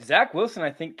Zach Wilson,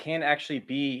 I think, can actually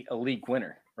be a league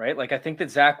winner, right? Like, I think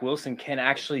that Zach Wilson can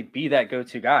actually be that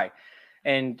go-to guy.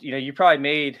 And, you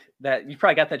probably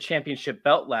got that championship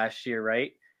belt last year,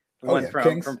 right?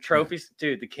 From trophies,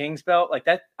 dude, the Kings belt, like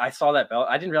that. I saw that belt.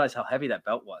 I didn't realize how heavy that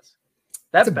belt was.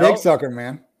 That's a big sucker,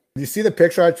 man. You see the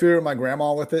picture I drew of my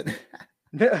grandma with it?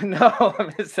 No, I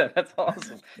missed that. That's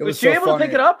awesome. Was you able to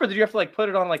pick it up, or did you have to put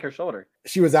it on her shoulder?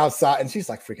 She was outside, and she's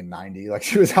like freaking 90. Like,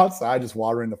 she was outside just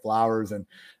watering the flowers, and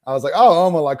I was like, "Oh,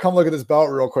 Oma, come look at this belt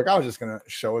real quick." I was just gonna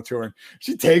show it to her, and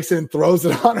she takes it and throws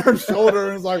it on her shoulder,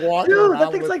 and is like walking around. Dude,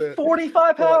 that thing's like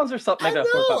 45 pounds or something. I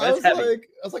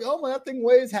was like, "Oh, that thing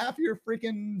weighs half your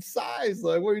freaking size.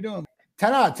 Like, what are you doing?"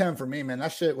 10 out of 10 for me, man.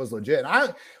 That shit was legit.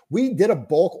 We did a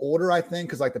bulk order, I think,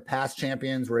 because the past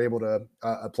champions were able to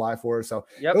apply for it. So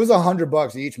It was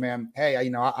 $100 each, man. Hey,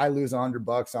 I lose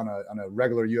 $100 on a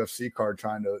regular UFC card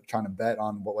trying to bet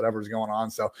on whatever's going on.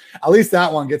 So at least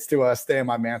that one gets to stay in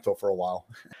my mantle for a while.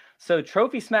 So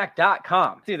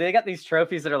TrophySmack.com, dude, they got these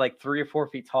trophies that are 3 or 4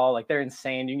 feet tall. Like, they're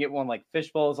insane. You can get one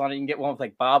fish bowls on it. You can get one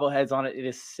with bobbleheads on it. It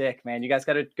is sick, man. You guys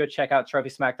got to go check out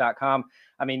TrophySmack.com.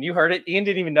 I mean, you heard it. Ian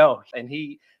didn't even know. And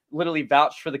he literally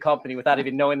vouched for the company without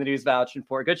even knowing that he was vouching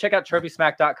for it. Go check out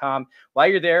TrophySmack.com. While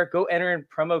you're there, go enter in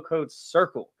promo code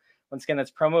CIRCLE. Once again, that's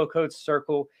promo code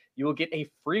CIRCLE. You will get a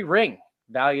free ring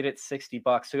valued at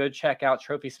 $60. So go check out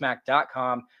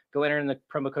TrophySmack.com. Go enter in the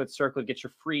promo code CIRCLE to get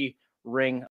your free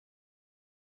ring.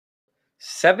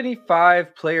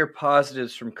 75 player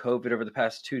positives from COVID over the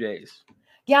past 2 days.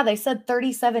 Yeah, they said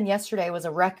 37 yesterday was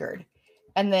a record.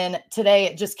 And then today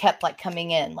it just kept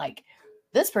coming in.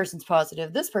 This person's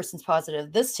positive, this person's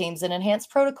positive, this team's in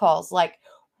enhanced protocols.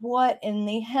 What in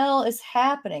the hell is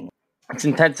happening? It's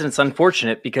intense and it's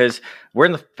unfortunate because we're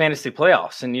in the fantasy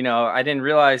playoffs. And, I didn't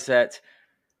realize that,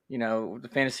 the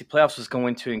fantasy playoffs was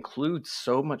going to include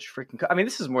so much freaking. I mean,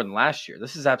 this is more than last year.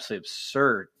 This is absolutely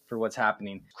absurd for what's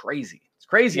happening. It's crazy. It's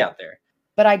crazy out there.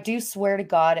 But I do swear to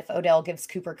God, if Odell gives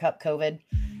Cooper Kupp COVID,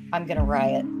 I'm going to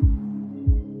riot.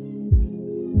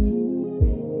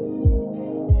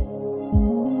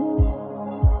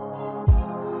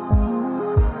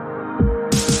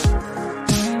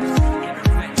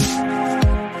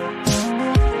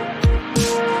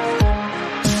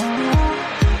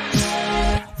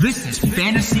 This is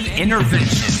Fantasy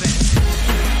Intervention.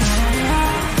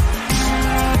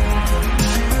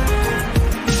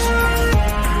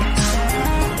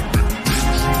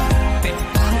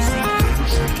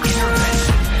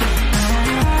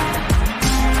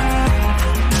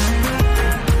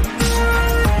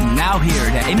 Now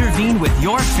here to intervene with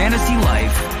your fantasy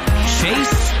life,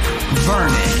 Chase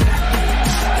Vernon.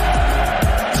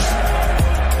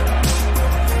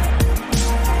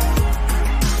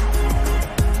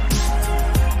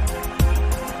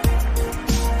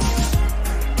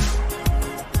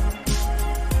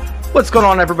 What's going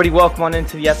on, everybody? Welcome on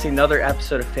into another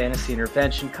episode of Fantasy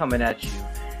Intervention, coming at you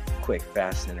quick,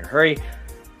 fast, and in a hurry.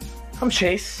 I'm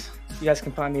Chase. You guys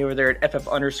can find me over there at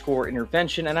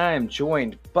FF_intervention, and I am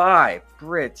joined by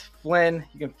Britt Flynn.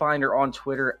 You can find her on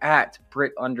Twitter at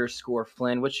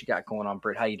Britt_Flynn. What you got going on,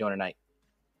 Britt? How you doing tonight?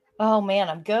 Oh, man,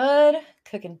 I'm good.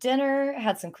 Cooking dinner.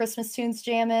 Had some Christmas tunes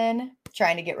jamming.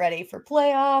 Trying to get ready for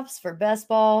playoffs, for best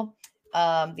ball.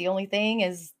 The only thing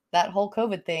is that whole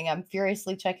COVID thing. I'm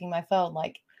furiously checking my phone.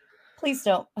 Please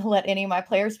don't let any of my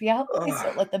players be out. Please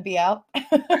don't let them be out.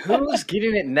 Who's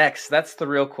getting it next? That's the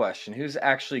real question. Who's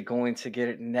actually going to get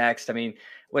it next? I mean,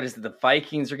 what is it? The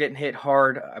Vikings are getting hit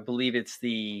hard. I believe it's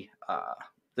the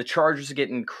Chargers are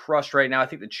getting crushed right now. I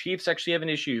think the Chiefs actually have an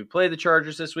issue. You play the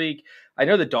Chargers this week. I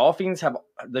know the Dolphins have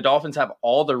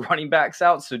all the running backs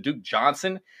out. So Duke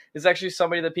Johnson is actually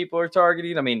somebody that people are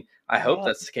targeting. I mean, I hope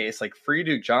that's the case. Free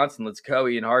Duke Johnson. Let's go.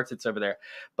 Ian Hartitz over there.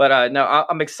 But no,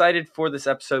 I'm excited for this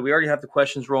episode. We already have the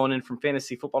questions rolling in from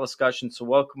Fantasy Football Discussion. So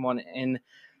welcome on in,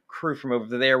 crew from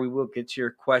over there. We will get to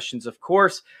your questions, of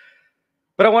course.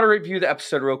 But I want to review the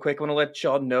episode real quick. I want to let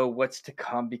y'all know what's to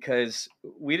come because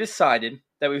we decided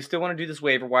that we still want to do this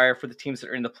waiver wire for the teams that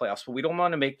are in the playoffs, but we don't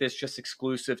want to make this just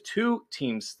exclusive to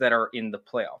teams that are in the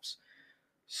playoffs.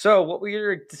 So what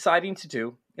we're deciding to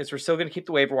do is we're still going to keep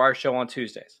the waiver wire show on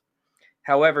Tuesdays.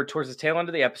 However, towards the tail end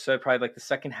of the episode, probably the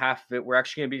second half of it, we're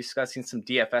actually going to be discussing some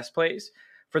DFS plays.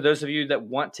 For those of you that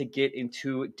want to get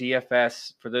into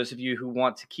DFS, for those of you who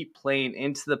want to keep playing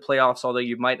into the playoffs, although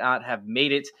you might not have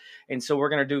made it. And so we're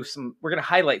going to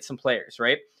highlight some players,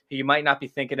 right, who you might not be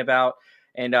thinking about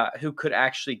and who could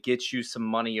actually get you some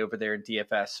money over there in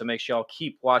DFS. So make sure y'all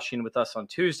keep watching with us on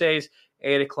Tuesdays,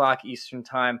 8 o'clock Eastern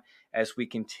time. as we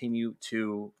continue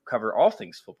to cover all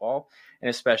things football and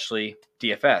especially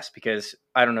DFS, because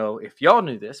I don't know if y'all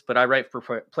knew this, but I write for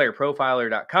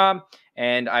playerprofiler.com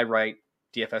and I write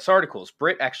DFS articles.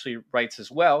 Britt actually writes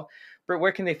as well. Britt,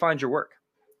 where can they find your work?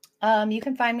 You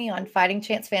can find me on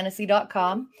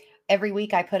fightingchancefantasy.com. Every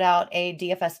week I put out a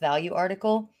DFS value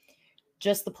article,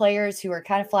 just the players who are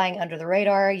kind of flying under the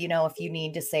radar. You know, if you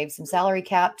need to save some salary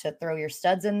cap to throw your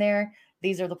studs in there,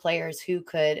 these are the players who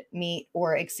could meet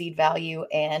or exceed value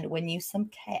and win you some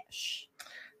cash.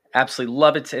 Absolutely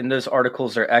love it. And those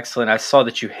articles are excellent. I saw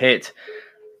that you hit,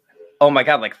 oh my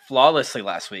God, like flawlessly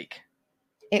last week.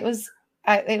 It was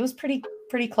pretty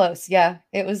close. Yeah,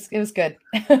 it was good.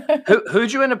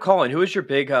 Who'd you end up calling? Who was your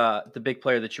the big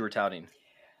player that you were touting?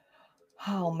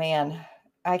 Oh man,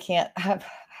 I can't.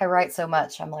 I write so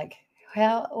much. I'm like,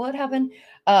 what happened?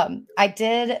 I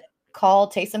did call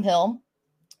Taysom Hill,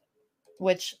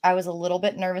 which I was a little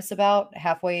bit nervous about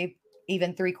halfway,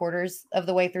 even 3/4 of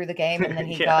the way through the game. And then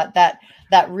he got that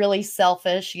really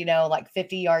selfish, like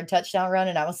 50-yard touchdown run.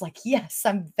 And I was like, yes,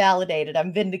 I'm validated.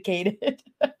 I'm vindicated.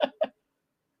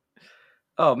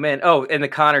 Oh man. Oh, and the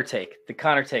Connor take,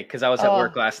 because I was at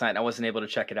work last night and I wasn't able to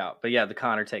check it out. But yeah, the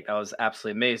Connor take, that was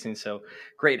absolutely amazing. So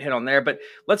great hit on there. But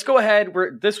let's go ahead.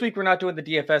 This week we're not doing the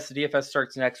DFS. The DFS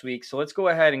starts next week. So let's go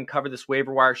ahead and cover this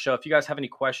waiver wire show. If you guys have any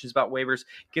questions about waivers,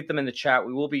 get them in the chat.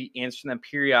 We will be answering them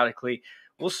periodically.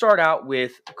 We'll start out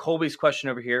with Colby's question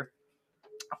over here.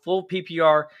 Full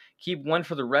PPR, keep one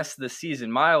for the rest of the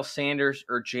season. Miles Sanders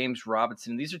or James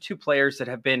Robinson. These are two players that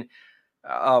have been,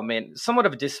 oh man, somewhat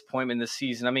of a disappointment this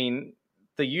season. I mean,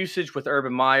 the usage with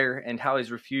Urban Meyer and how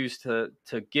he's refused to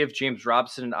give James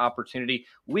Robinson an opportunity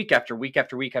week after week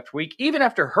after week after week, even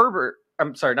after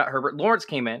Lawrence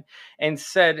came in and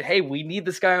said, hey, we need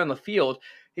this guy on the field.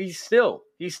 He still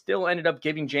ended up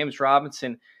giving James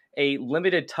Robinson a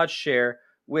limited touch share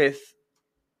with,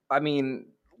 I mean,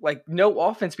 like no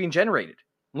offense being generated.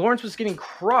 Lawrence was getting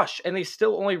crushed and they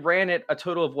still only ran it a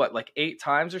total of 8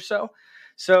 times or so.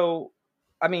 So,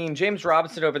 I mean, James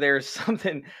Robinson over there is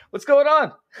something. What's going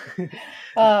on?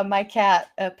 My cat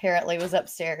apparently was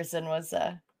upstairs and was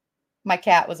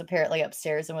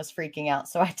freaking out.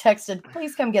 So I texted,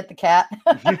 please come get the cat.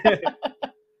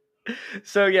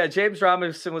 So yeah, James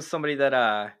Robinson was somebody that's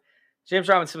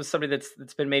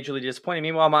been majorly disappointing.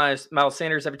 Meanwhile, Miles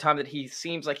Sanders, every time that he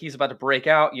seems like he's about to break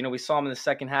out, we saw him in the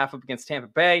second half up against Tampa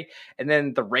Bay, and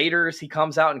then the Raiders, he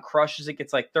comes out and crushes it,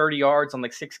 gets 30 yards on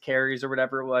 6 carries or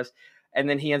whatever it was. And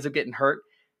then he ends up getting hurt.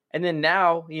 And then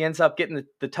now he ends up getting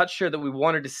the touch share that we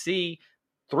wanted to see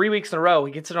 3 weeks in a row.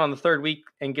 He gets it on the third week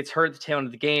and gets hurt at the tail end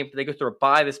of the game. They go through a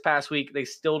bye this past week. They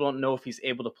still don't know if he's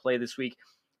able to play this week.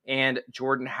 And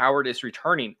Jordan Howard is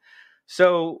returning.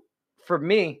 So for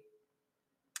me,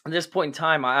 at this point in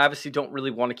time, I obviously don't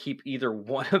really want to keep either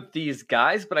one of these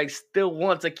guys, but I still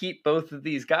want to keep both of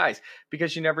these guys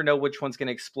because you never know which one's going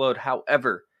to explode.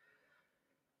 However,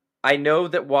 I know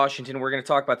that Washington, we're going to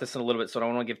talk about this in a little bit, so I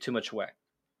don't want to give too much away.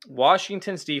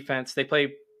 Washington's defense,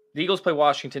 the Eagles play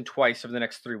Washington twice over the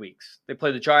next 3 weeks. They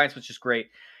play the Giants, which is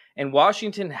great. And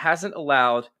Washington hasn't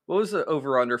allowed, what was the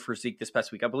over-under for Zeke this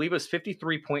past week? I believe it was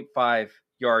 53.5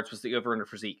 yards was the over-under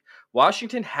for Zeke.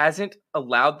 Washington hasn't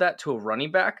allowed that to a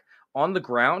running back on the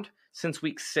ground since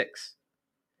week 6.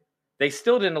 They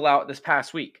still didn't allow it this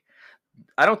past week.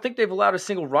 I don't think they've allowed a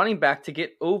single running back to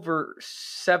get over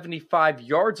 75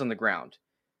 yards on the ground.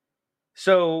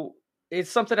 So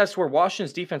it's something as to where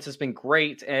Washington's defense has been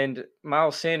great, and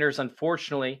Miles Sanders,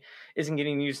 unfortunately, isn't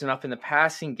getting used enough in the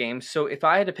passing game. So if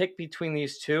I had to pick between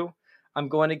these two, I'm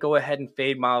going to go ahead and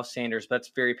fade Miles Sanders. But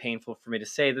that's very painful for me to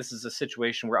say. This is a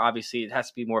situation where obviously it has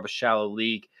to be more of a shallow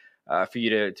league for you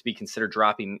to be considered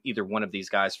dropping either one of these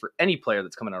guys for any player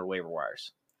that's coming out of waiver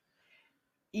wires.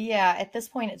 Yeah, at this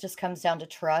point, it just comes down to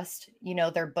trust.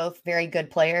 They're both very good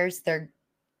players. They're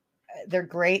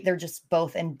great. They're just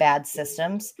both in bad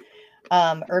systems.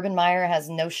 Urban Meyer has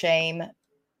no shame,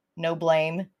 no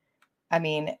blame. I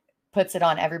mean, puts it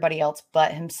on everybody else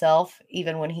but himself,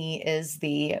 even when he is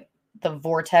the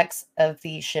vortex of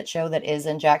the shit show that is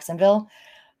in Jacksonville.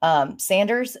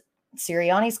 Sanders,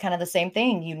 Sirianni's kind of the same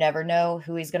thing. You never know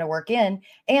who he's going to work in,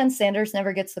 and Sanders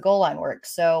never gets the goal line work.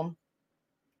 So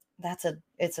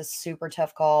it's a super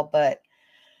tough call, but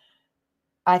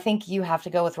I think you have to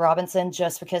go with Robinson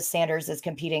just because Sanders is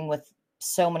competing with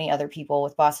so many other people,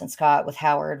 with Boston Scott, with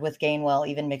Howard, with Gainwell,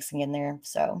 even mixing in there.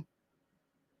 So.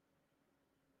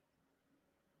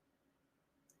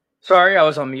 Sorry, I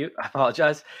was on mute. I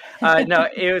apologize. No,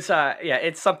 it was,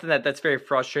 it's something that's very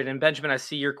frustrating. And Benjamin, I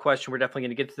see your question. We're definitely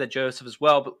going to get to that, Joseph, as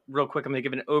well. But real quick, I'm going to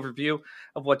give an overview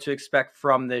of what to expect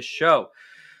from this show.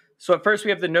 So at first we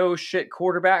have the no shit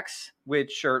quarterbacks,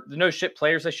 which are the no shit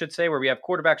players, I should say, where we have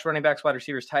quarterbacks, running backs, wide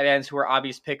receivers, tight ends, who are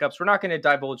obvious pickups. We're not going to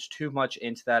divulge too much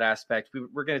into that aspect.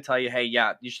 We're going to tell you, hey,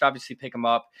 yeah, you should obviously pick them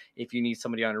up if you need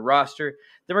somebody on your roster.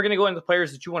 Then we're going to go into the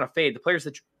players that you want to fade, the players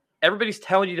that everybody's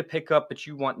telling you to pick up, but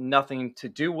you want nothing to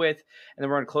do with. And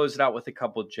then we're going to close it out with a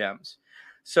couple of gems.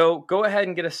 So go ahead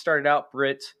and get us started out,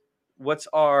 Britt. What's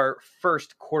our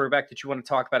first quarterback that you want to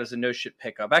talk about as a no shit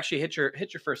pickup? Actually, hit your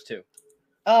first two.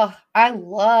 Oh, I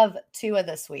love Tua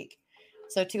this week.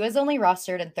 So Tua's only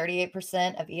rostered in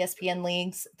 38% of ESPN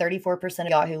leagues, 34% of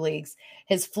Yahoo leagues.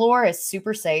 His floor is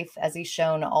super safe, as he's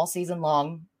shown all season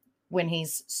long when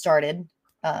he's started,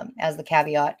 as the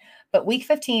caveat. But week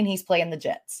 15, he's playing the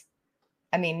Jets.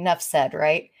 I mean, enough said,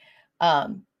 right?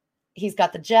 He's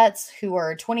got the Jets, who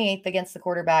are 28th against the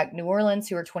quarterback, New Orleans,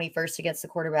 who are 21st against the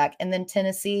quarterback, and then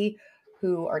Tennessee,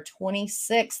 who are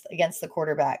 26th against the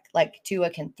quarterback. Like,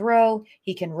 Tua can throw,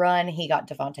 he can run, he got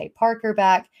Devontae Parker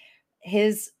back.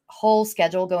 His whole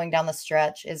schedule going down the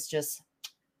stretch is just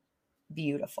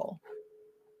beautiful.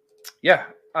 Yeah,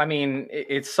 I mean,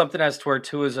 it's something as to where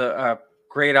Tua is a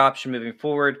great option moving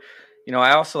forward. You know,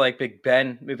 I also like Big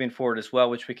Ben moving forward as well,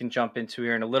 which we can jump into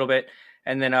here in a little bit.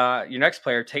 And then your next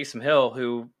player, Taysom Hill,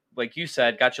 who, like you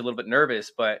said, got you a little bit nervous.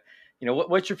 But, you know,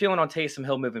 what's your feeling on Taysom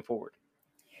Hill moving forward?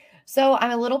 So I'm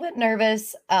a little bit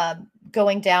nervous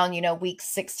going down, week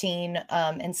 16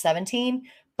 and 17.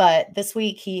 But this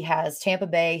week he has Tampa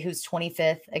Bay, who's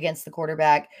 25th against the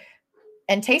quarterback.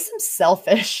 And Taysom's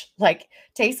selfish. Like,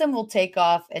 Taysom will take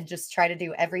off and just try to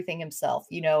do everything himself.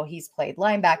 He's played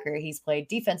linebacker, he's played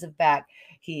defensive back,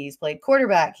 he's played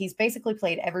quarterback. He's basically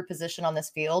played every position on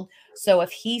this field. So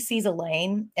if he sees a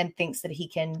lane and thinks that he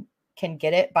can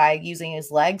get it by using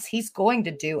his legs, he's going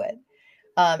to do it.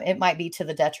 It might be to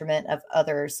the detriment of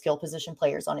other skill position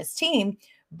players on his team,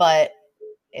 but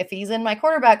if he's in my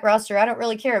quarterback roster, I don't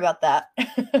really care about that.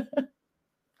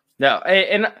 No,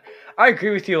 and I agree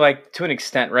with you, like, to an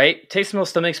extent, right? Taysom Hill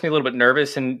still makes me a little bit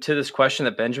nervous. And to this question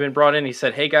that Benjamin brought in, he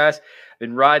said, hey, guys, I've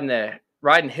been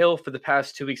riding Hill for the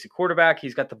past 2 weeks at quarterback.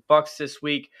 He's got the Bucs this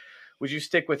week. Would you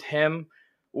stick with him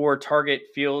or target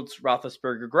Fields,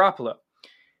 Roethlisberger, Garoppolo?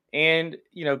 And,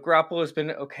 Garoppolo has been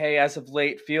okay as of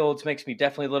late. Fields makes me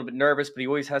definitely a little bit nervous, but he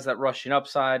always has that rushing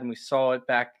upside, and we saw it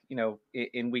back,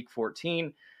 in week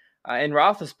 14. And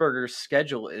Roethlisberger's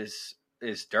schedule is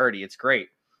dirty. It's great.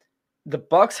 The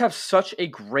Bucs have such a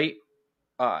great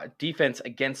defense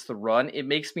against the run. It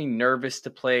makes me nervous to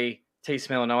play Taysom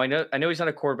Hill. Now, I know he's not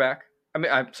a quarterback.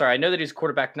 I know that he's a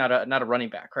quarterback, not a running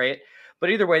back, right? But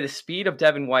either way, the speed of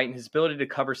Devin White and his ability to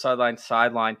cover sideline to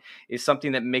sideline is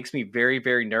something that makes me very,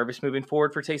 very nervous moving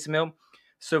forward for Taysom Hill.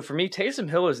 So for me, Taysom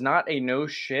Hill is not a no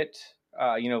shit.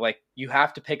 Like, you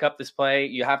have to pick up this play.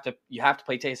 You have to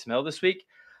play Taysom Hill this week.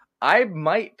 I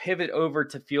might pivot over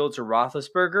to Fields or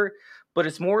Roethlisberger, but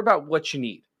it's more about what you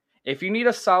need. If you need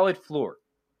a solid floor,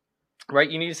 right?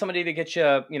 You need somebody to get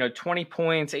you, 20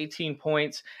 points, 18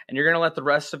 points, and you're going to let the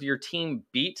rest of your team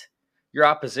beat your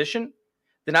opposition,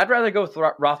 then I'd rather go with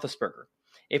Roethlisberger.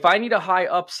 If I need a high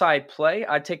upside play,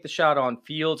 I'd take the shot on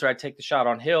Fields or I'd take the shot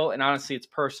on Hill. And honestly, it's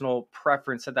personal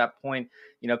preference at that point,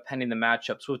 pending the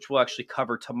matchups, which we'll actually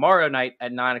cover tomorrow night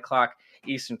at 9:00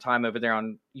 Eastern time over there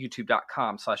on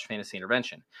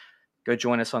youtube.com/fantasyintervention. Go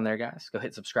join us on there, guys. Go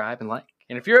hit subscribe and like.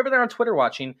 And if you're over there on Twitter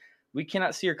watching, we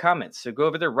cannot see your comments. So go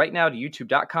over there right now to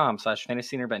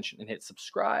youtube.com/fantasyintervention and hit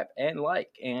subscribe and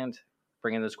like and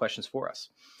bring in those questions for us.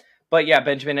 But yeah,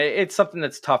 Benjamin, it's something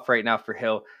that's tough right now for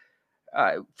Hill.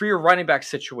 For your running back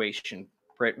situation,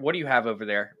 Britt, what do you have over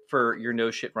there for your no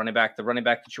shit running back, the running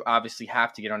back that you obviously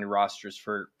have to get on your rosters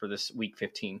for this week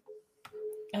 15?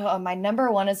 My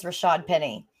number one is Rashad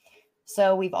Penny.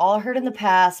 So we've all heard in the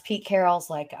past, Pete Carroll's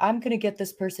like, I'm going to get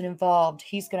this person involved.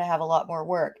 He's going to have a lot more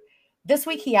work. This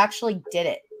week, he actually did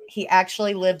it. He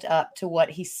actually lived up to what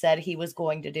he said he was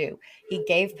going to do. He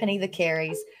gave Penny the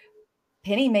carries.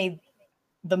 Penny made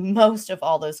the most of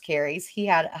all those carries. He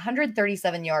had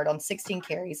 137 yards on 16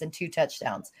 carries and 2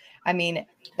 touchdowns. I mean,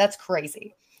 that's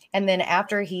crazy. And then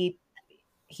after he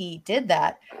did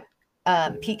that,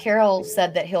 Pete Carroll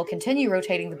said that he'll continue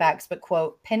rotating the backs, but,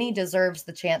 quote, Penny deserves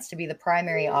the chance to be the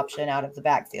primary option out of the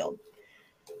backfield.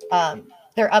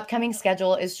 Their upcoming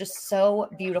schedule is just so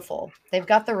beautiful. They've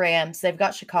got the Rams, they've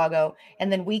got Chicago,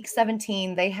 and then week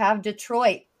 17, they have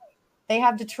Detroit. They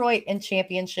have Detroit in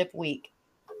championship week.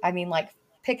 I mean, like,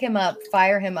 pick him up,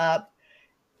 fire him up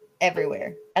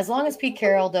everywhere. As long as Pete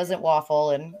Carroll doesn't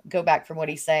waffle and go back from what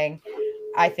he's saying,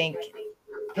 I think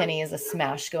Penny is a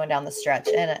smash going down the stretch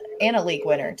and a league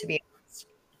winner, to be honest.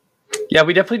 Yeah,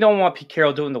 we definitely don't want Pete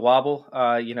Carroll doing the wobble.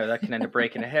 That can end up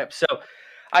breaking a hip. So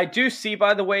I do see,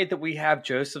 by the way, that we have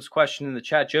Joseph's question in the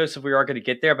chat. Joseph, we are going to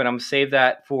get there, but I'm going to save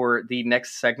that for the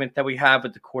next segment that we have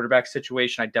with the quarterback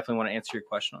situation. I definitely want to answer your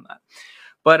question on that.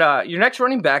 But your next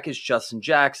running back is Justin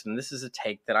Jackson. This is a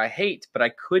take that I hate, but I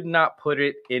could not put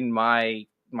it in my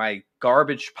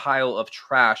garbage pile of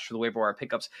trash for the waiver wire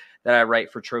pickups that I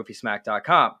write for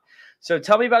TrophySmack.com. So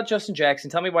tell me about Justin Jackson.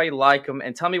 Tell me why you like him,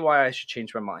 and tell me why I should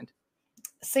change my mind.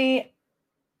 See,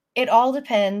 it all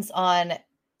depends on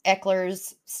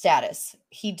Eckler's status.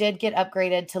 He did get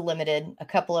upgraded to limited a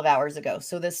couple of hours ago,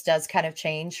 so this does kind of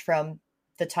change from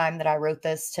the time that I wrote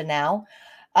this to now.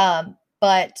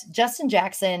 But Justin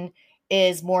Jackson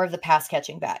is more of the pass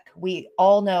catching back. We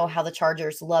all know how the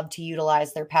Chargers love to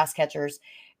utilize their pass catchers,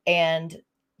 and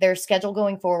their schedule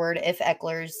going forward, if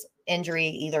Eckler's injury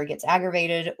either gets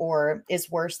aggravated or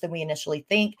is worse than we initially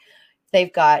think,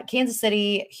 they've got Kansas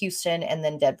City, Houston, and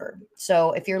then Denver.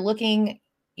 So if you're looking,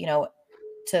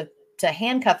 to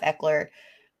handcuff Eckler,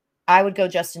 I would go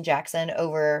Justin Jackson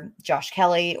over Josh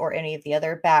Kelly or any of the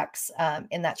other backs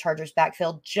in that Chargers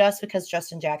backfield, just because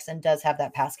Justin Jackson does have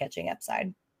that pass catching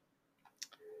upside.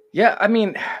 Yeah, I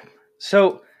mean,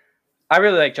 so I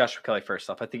really like Joshua Kelly. First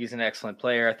off, I think he's an excellent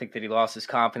player. I think that he lost his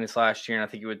confidence last year, and I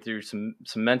think he went through some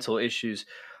mental issues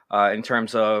in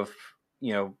terms of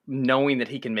knowing that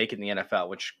he can make it in the NFL,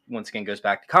 which once again goes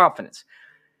back to confidence.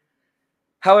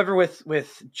 However,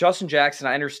 with Justin Jackson,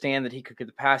 I understand that he could get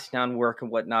the passing down work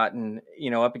and whatnot. And,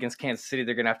 up against Kansas City,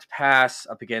 they're going to have to pass.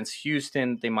 Up against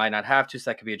Houston, they might not have to. So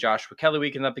that could be a Joshua Kelly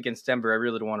week. And up against Denver, I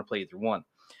really don't want to play either one.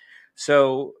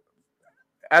 So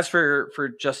as for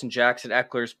Justin Jackson,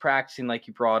 Eckler's practicing like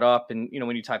you brought up. And,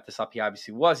 when you typed this up, he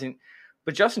obviously wasn't.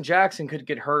 But Justin Jackson could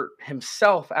get hurt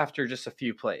himself after just a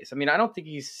few plays. I mean, I don't think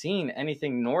he's seen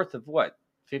anything north of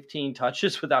 15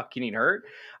 touches without getting hurt.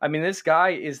 I mean, this guy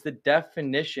is the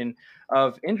definition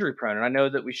of injury prone. And I know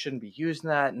that we shouldn't be using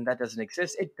that and that doesn't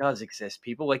exist. It does exist,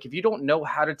 people. Like, if you don't know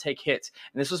how to take hits,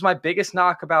 and this was my biggest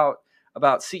knock about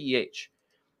CEH,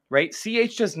 right?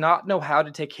 CEH does not know how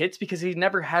to take hits because he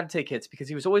never had to take hits because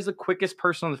he was always the quickest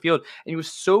person on the field. And he was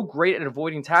so great at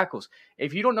avoiding tackles.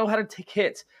 If you don't know how to take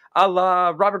hits, a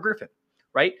la Robert Griffin,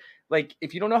 right? Like,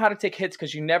 if you don't know how to take hits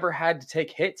because you never had to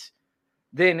take hits,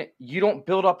 then you don't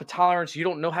build up a tolerance. You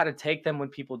don't know how to take them when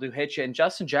people do hit you. And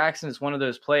Justin Jackson is one of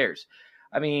those players.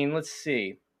 I mean, let's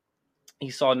see. He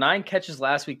saw 9 catches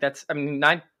last week.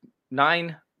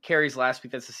 Nine carries last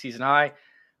week. That's the season high.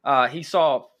 He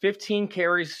saw 15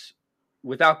 carries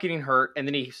without getting hurt. And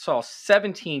then he saw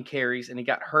 17 carries and he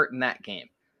got hurt in that game.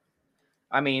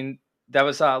 I mean, that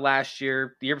was last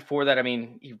year. The year before that, I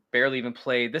mean, he barely even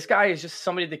played. This guy is just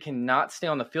somebody that cannot stay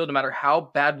on the field no matter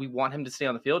how bad we want him to stay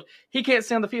on the field. He can't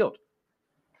stay on the field.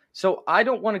 So I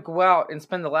don't want to go out and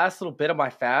spend the last little bit of my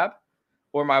FAAB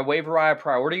or my waiver wire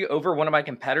priority over one of my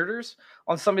competitors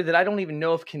on somebody that I don't even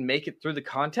know if can make it through the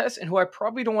contest and who I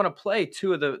probably don't want to play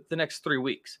 2 of the next 3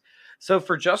 weeks. So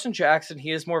for Justin Jackson, he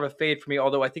is more of a fade for me,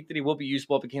 although I think that he will be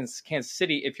usable up against Kansas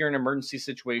City if you're in an emergency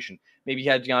situation. Maybe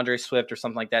you had DeAndre Swift or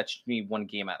something like that you need one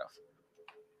game out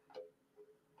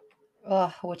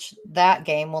of. Which that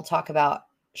game we'll talk about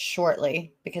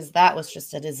shortly because that was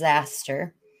just a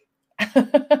disaster.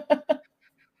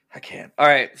 I can't. All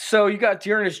right, so you got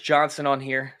Dearness Johnson on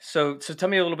here. So tell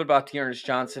me a little bit about Dearness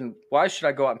Johnson. Why should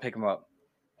I go out and pick him up?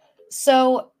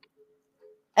 So,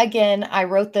 again, I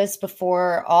wrote this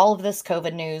before all of this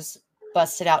COVID news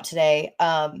busted out today.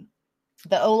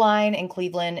 The O-line in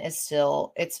Cleveland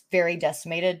it's very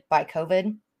decimated by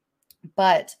COVID.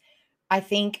 But I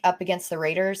think up against the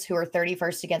Raiders, who are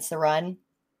 31st against the run,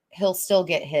 he'll still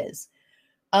get his.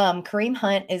 Kareem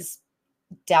Hunt is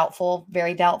doubtful,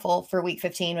 very doubtful for week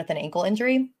 15 with an ankle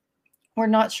injury. We're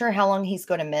not sure how long he's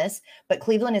going to miss, but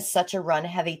Cleveland is such a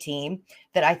run-heavy team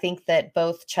that I think that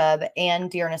both Chubb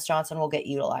and Dearness Johnson will get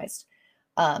utilized.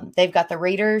 They've got the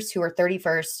Raiders, who are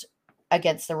 31st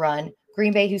against the run,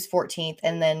 Green Bay, who's 14th,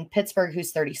 and then Pittsburgh,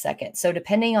 who's 32nd. So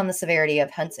depending on the severity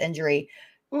of Hunt's injury,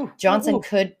 Johnson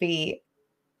could be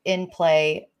in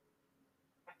play.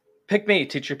 Pick me,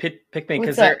 teacher. Pick me,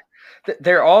 because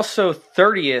they're also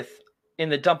 30th in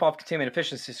the dump-off containment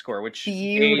efficiency score, which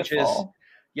gauges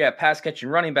pass catching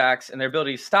running backs and their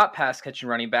ability to stop pass catching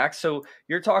running backs. So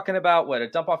you're talking about a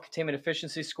dump-off containment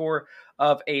efficiency score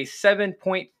of a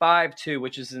 7.52,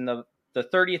 which is in the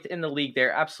 30th in the league.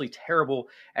 They're absolutely terrible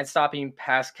at stopping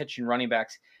pass catching running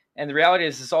backs. And the reality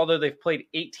is although they've played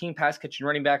 18 pass catching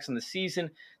running backs in the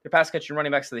season, their pass catching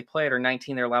running backs that they play at are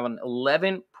 19. They're allowing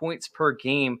 11 points per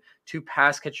game to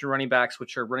pass catching running backs,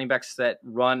 which are running backs that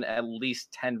run at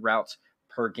least 10 routes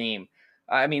per game.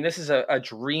 I mean, this is a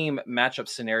dream matchup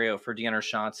scenario for Dearness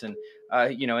Johnson.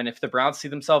 And if the Browns see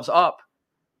themselves up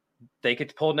they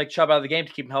could pull Nick Chubb out of the game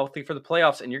to keep him healthy for the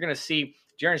playoffs. And you're going to see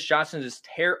Jerrance Johnson just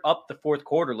tear up the fourth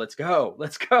quarter. Let's go.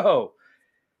 Let's go.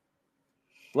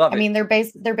 Love it. I mean, they're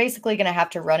basically going to have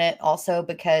to run it also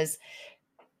because,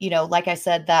 like I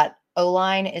said, that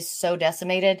O-line is so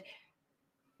decimated.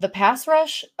 The pass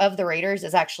rush of the Raiders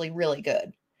is actually really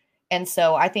good. And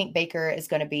so I think Baker is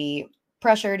going to be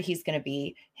pressured. He's going to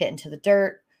be hit into the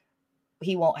dirt.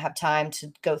 He won't have time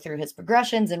to go through his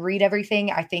progressions and read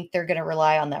everything. I think they're going to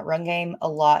rely on that run game a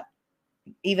lot,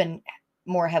 even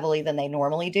more heavily than they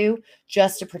normally do,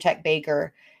 just to protect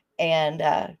Baker. And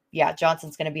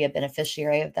Johnson's going to be a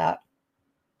beneficiary of that.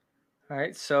 All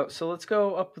right, so let's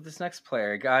go up with this next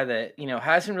player, a guy that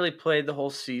hasn't really played the whole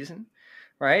season,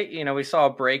 right? We saw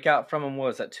a breakout from him. What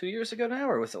was that, 2 years ago now,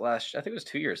 or was it last? I think it was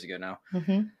 2 years ago now.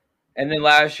 Mm-hmm. And then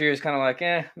last year is kind of like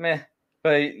meh.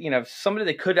 But somebody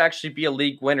that could actually be a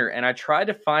league winner. And I tried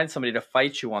to find somebody to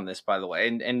fight you on this, by the way,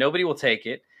 and nobody will take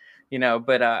it,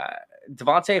 But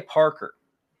Devontae Parker,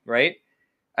 right?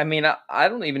 I mean, I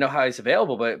don't even know how he's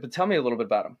available, but tell me a little bit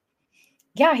about him.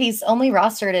 Yeah, he's only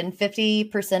rostered in 50%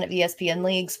 of ESPN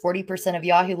leagues, 40% of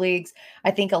Yahoo leagues.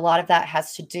 I think a lot of that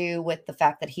has to do with the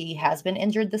fact that he has been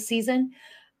injured this season.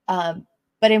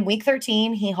 But in week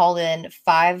 13, he hauled in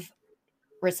 5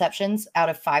 receptions out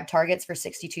of 5 targets for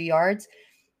 62 yards.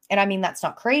 And I mean, that's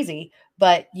not crazy,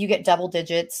 but you get double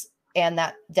digits, and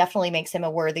that definitely makes him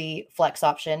a worthy flex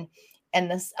option.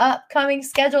 And this upcoming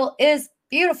schedule is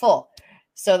beautiful.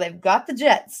 So they've got the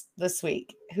Jets this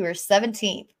week, who are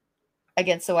 17th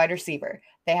against the wide receiver.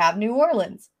 They have New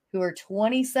Orleans, who are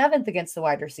 27th against the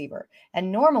wide receiver.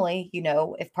 And normally,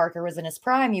 if Parker was in his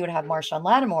prime, you would have Marshawn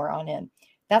Lattimore on him.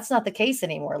 That's not the case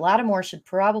anymore. Lattimore should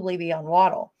probably be on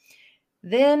Waddle.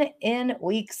 Then in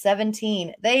week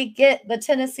 17, they get the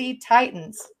Tennessee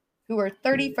Titans, who are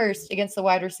 31st against the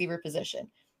wide receiver position.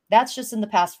 That's just in the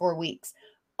past 4 weeks.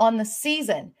 On the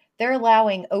season, they're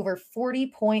allowing over 40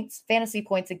 points, fantasy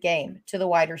points a game to the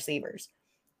wide receivers.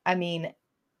 I mean,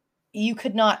 you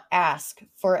could not ask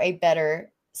for a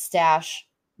better stash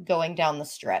going down the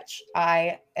stretch.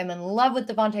 I am in love with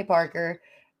Devontae Parker.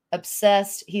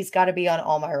 Obsessed. He's got to be on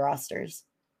all my rosters.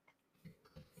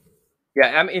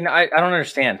 Yeah, I mean, I don't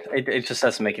understand. It just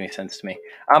doesn't make any sense to me.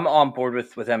 I'm on board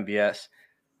with MVS.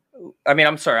 I mean,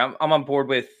 I'm sorry. I'm on board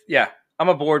with, I'm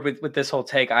on board with this whole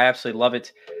take. I absolutely love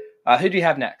it. Who do you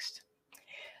have next?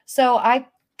 So I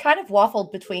kind of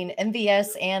waffled between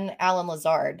MVS and Alan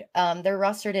Lazard. They're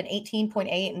rostered in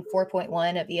 18.8 and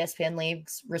 4.1 of ESPN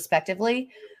leagues, respectively.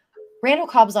 Randall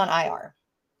Cobb's on IR,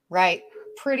 right?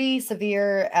 Pretty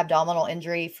severe abdominal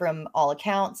injury from all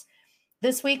accounts.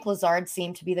 This week, Lazard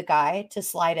seemed to be the guy to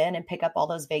slide in and pick up all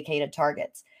those vacated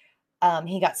targets.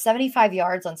 He got 75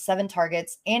 yards on 7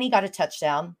 targets, and he got a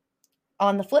touchdown.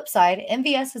 On the flip side,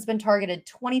 MVS has been targeted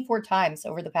 24 times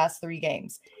over the past 3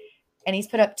 games, and he's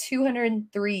put up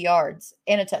 203 yards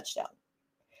and a touchdown.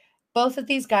 Both of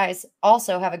these guys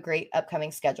also have a great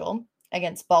upcoming schedule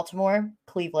against Baltimore,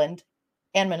 Cleveland,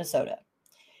 and Minnesota.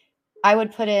 I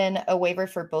would put in a waiver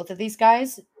for both of these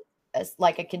guys as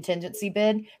like a contingency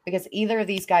bid because either of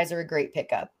these guys are a great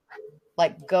pickup.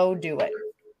 Like, go do it.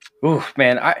 Ooh,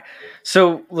 man.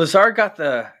 So Lazard got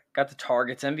the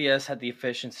targets. MVS had the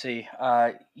efficiency,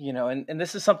 and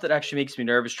this is something that actually makes me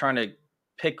nervous trying to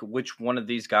pick which one of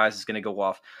these guys is going to go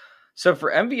off. So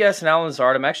for MVS and Alan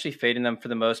Lazard, I'm actually fading them for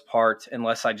the most part,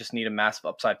 unless I just need a massive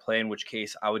upside play, in which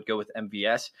case I would go with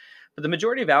MVS. But the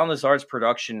majority of Alan Lazard's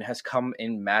production has come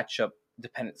in matchup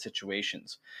dependent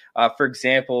situations. For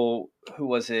example, who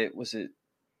was it? Was it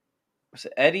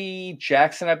Eddie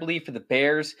Jackson, I believe, for the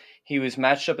Bears? He was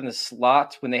matched up in the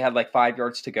slot when they had like 5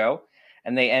 yards to go,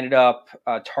 and they ended up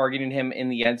targeting him in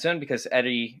the end zone because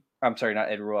Eddie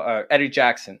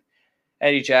Jackson.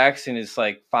 Eddie Jackson is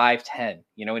like 5'10",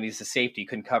 and he's a safety,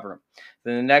 couldn't cover him.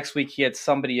 Then the next week he had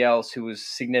somebody else who was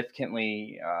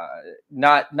significantly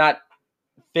not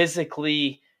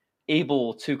physically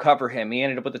able to cover him. He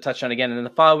ended up with the touchdown again. And then the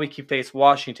following week he faced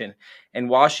Washington, and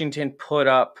Washington put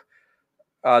up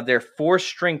their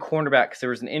 4th-string cornerback because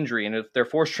there was an injury, and their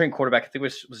 4th-string quarterback, I think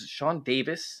was it Sean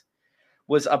Davis,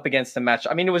 was up against the match.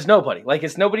 I mean, it was nobody. Like,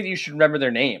 it's nobody that you should remember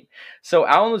their name. So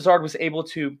Alan Lazard was able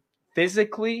to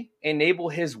physically enable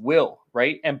his will,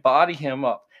 right, and body him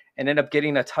up and end up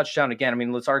getting a touchdown again. I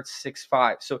mean, Lazard's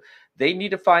 6'5". So they need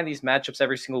to find these matchups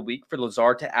every single week for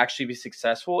Lazard to actually be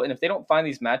successful. And if they don't find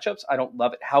these matchups, I don't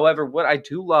love it. However, what I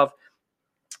do love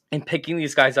in picking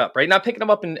these guys up, right, not picking them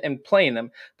up and playing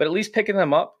them, but at least picking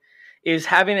them up, is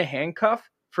having a handcuff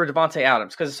for Devontae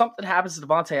Adams. Because if something happens to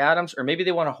Devontae Adams, or maybe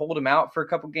they want to hold him out for a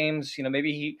couple games,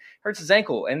 maybe he hurts his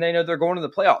ankle and they know they're going to the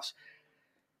playoffs,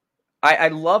 I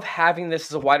love having this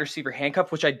as a wide receiver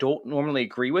handcuff, which I don't normally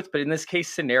agree with. But in this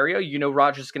case scenario,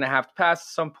 Rodgers is going to have to pass at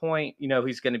some point.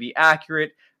 He's going to be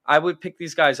accurate. I would pick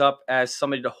these guys up as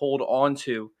somebody to hold on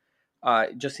to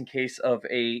just in case of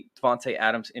a Devontae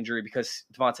Adams injury, because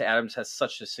Devontae Adams has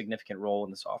such a significant role in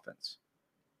this offense.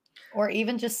 Or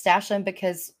even just stash them,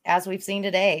 because as we've seen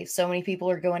today, so many people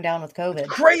are going down with COVID. It's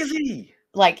crazy.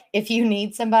 Like, if you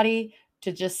need somebody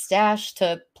to just stash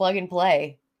to plug and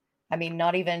play, I mean,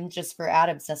 not even just for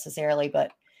Adams necessarily,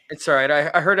 but it's all right.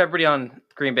 I heard everybody on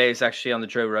Green Bay is actually on the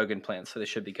Joe Rogan plan, so they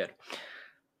should be good.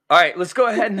 All right, let's go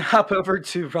ahead and hop over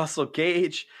to Russell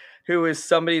Gage, who is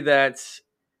somebody that's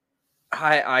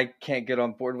I can't get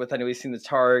on board with. I know he's seen the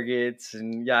targets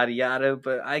and yada yada,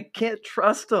 but I can't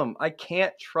trust him. I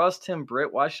can't trust him,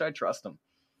 Britt. Why should I trust him?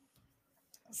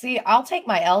 See, I'll take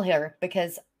my L here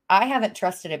because I haven't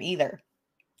trusted him either.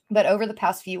 But over the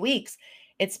past few weeks,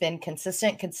 it's been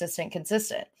consistent.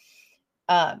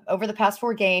 Over the past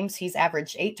 4 games, he's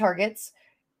averaged 8 targets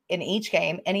in each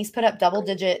game, and he's put up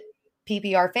double-digit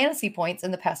PPR fantasy points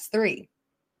in the past 3.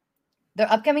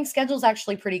 The upcoming schedule is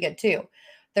actually pretty good too.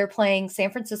 They're playing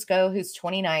San Francisco, who's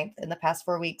 29th in the past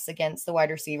 4 weeks against the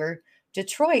wide receiver.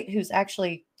 Detroit, who's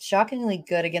actually shockingly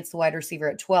good against the wide receiver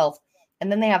at 12th.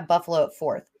 And then they have Buffalo at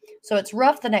 4th. So it's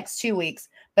rough the next 2 weeks.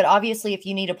 But obviously, if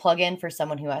you need a plug-in for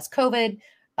someone who has COVID,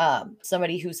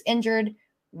 somebody who's injured,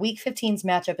 Week 15's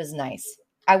matchup is nice.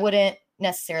 I wouldn't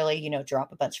necessarily,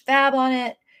 drop a bunch of FAAB on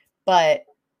it. But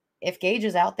if Gage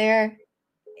is out there,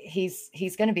 he's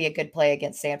going to be a good play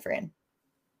against San Fran.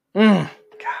 God.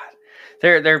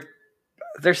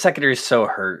 Their secondary is so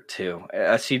hurt too.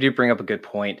 So you do bring up a good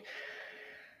point.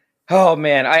 Oh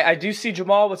man, I do see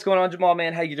Jamal. What's going on, Jamal?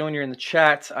 Man, how you doing? You're in the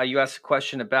chat. You asked a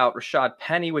question about Rashad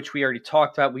Penny, which we already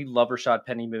talked about. We love Rashad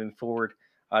Penny moving forward.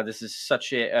 This is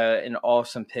such an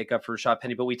awesome pickup for Rashad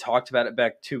Penny, but we talked about it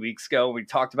back 2 weeks ago. We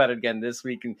talked about it again this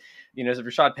week. And,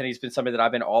 Rashad Penny's been somebody that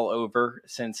I've been all over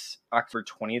since October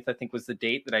 20th, I think was the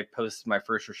date that I posted my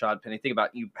first Rashad Penny thing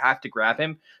about you have to grab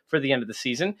him for the end of the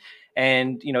season.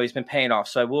 And, he's been paying off.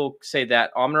 So I will say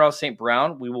that Amon-Ra St.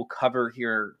 Brown, we will cover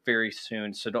here very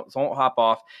soon. So don't hop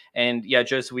off. And yeah,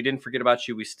 Joseph, we didn't forget about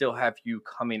you. We still have you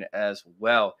coming as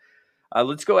well.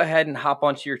 Let's go ahead and hop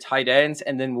onto your tight ends,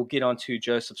 and then we'll get onto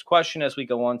Joseph's question as we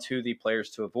go on to the players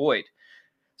to avoid.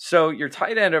 So your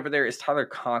tight end over there is Tyler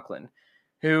Conklin,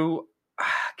 who,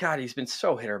 God, he's been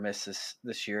so hit or miss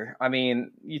this year. I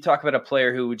mean, you talk about a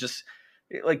player who just,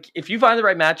 like, if you find the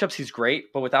right matchups, he's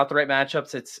great, but without the right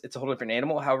matchups, it's a whole different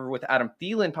animal. However, with Adam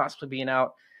Thielen possibly being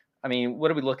out, I mean, what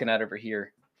are we looking at over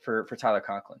here for Tyler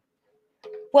Conklin?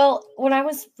 Well, when I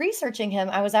was researching him,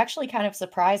 I was actually kind of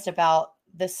surprised about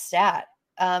this stat.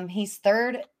 He's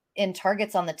 3rd in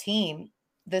targets on the team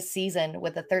this season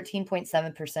with a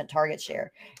 13.7% target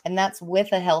share. And that's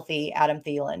with a healthy Adam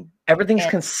Thielen. Everything's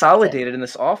consolidated in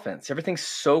this offense. Everything's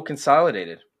so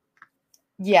consolidated.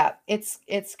 Yeah, it's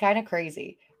kind of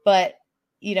crazy. But,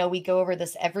 we go over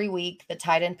this every week. The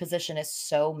tight end position is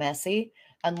so messy.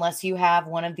 Unless you have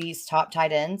one of these top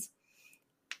tight ends,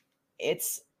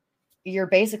 you're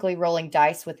basically rolling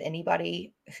dice with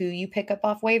anybody who you pick up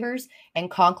off waivers.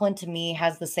 And Conklin, to me,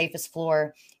 has the safest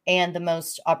floor and the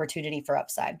most opportunity for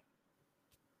upside.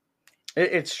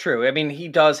 It's true. I mean, he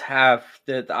does have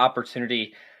the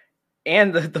opportunity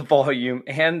and the volume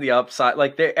and the upside.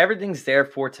 Like, everything's there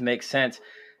for it to make sense.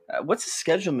 What's the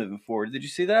schedule moving forward? Did you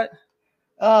see that?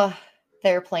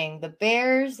 They're playing the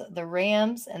Bears, the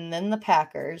Rams, and then the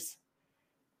Packers.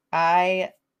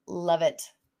 I love it.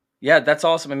 Yeah, that's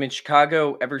awesome. I mean,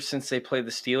 Chicago, ever since they played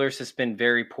the Steelers, has been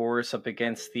very porous up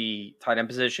against the tight end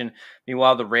position.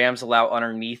 Meanwhile, the Rams allow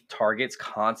underneath targets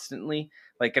constantly.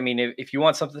 Like, I mean, if you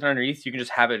want something underneath, you can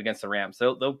just have it against the Rams.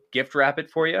 They'll gift wrap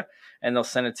it for you, and they'll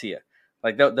send it to you.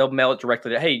 Like, they'll mail it directly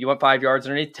to, hey, you want 5 yards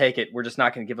underneath? Take it. We're just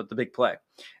not going to give up the big play.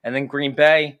 And then Green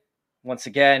Bay, once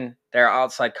again, their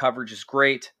outside coverage is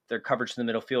great. Their coverage in the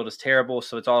middle field is terrible.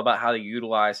 So it's all about how they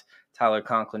utilize Tyler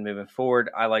Conklin moving forward.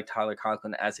 I like Tyler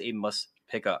Conklin as a must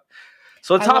pick up.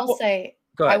 So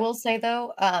I will say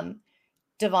though,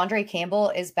 Devondre Campbell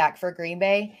is back for Green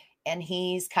Bay, and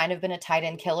he's kind of been a tight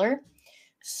end killer.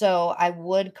 So I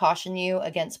would caution you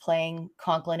against playing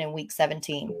Conklin in week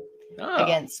 17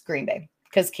 against Green Bay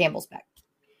because Campbell's back.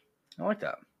 I like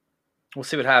that. We'll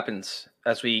see what happens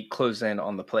as we close in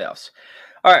on the playoffs.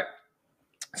 All right.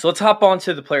 So let's hop on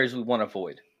to the players we want to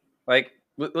avoid. Like,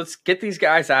 let's get these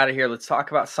guys out of here. Let's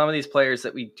talk about some of these players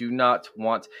that we do not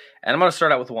want. And I'm going to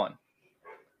start out with one,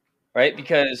 right?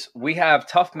 Because we have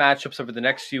tough matchups over the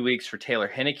next few weeks for Taylor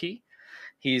Heinicke.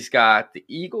 He's got the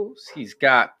Eagles. He's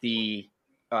got the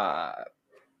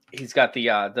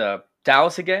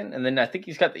Dallas again, and then I think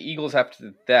he's got the Eagles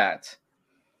after that.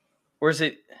 Or is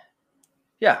it?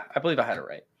 Yeah, I believe I had it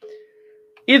right.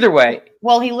 Either way.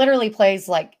 Well, he literally plays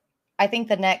I think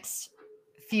the next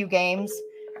few games,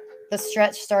 the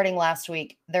stretch starting last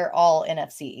week, they're all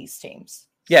NFC East teams.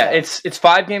 Yeah, so. It's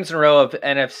 5 games in a row of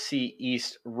NFC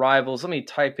East rivals. Let me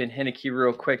type in Heinicke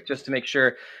real quick just to make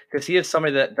sure, because he is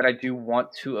somebody that I do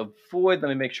want to avoid. Let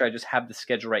me make sure I just have the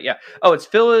schedule right. Yeah. Oh, it's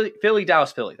Philly,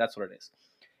 Dallas, Philly. That's what it is.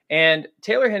 And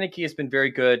Taylor Heinicke has been very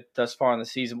good thus far in the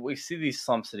season. But we see these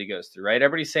slumps that he goes through, right?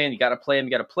 Everybody's saying you got to play him,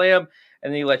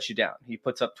 and then he lets you down. He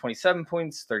puts up 27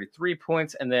 points, 33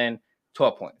 points, and then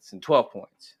 12 points, and 12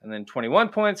 points, and then 21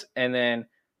 points, and then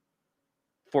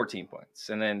 14 points,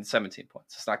 and then 17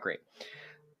 points. It's not great.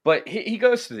 But he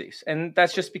goes through these, and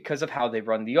that's just because of how they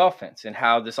run the offense and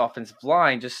how this offensive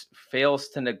line just fails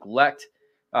to neglect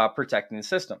protecting the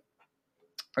system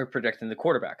or protecting the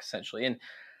quarterback, essentially. And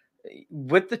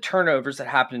with the turnovers that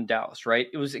happened in Dallas, right,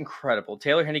 it was incredible.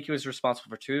 Taylor Heinicke was responsible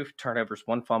for 2 turnovers,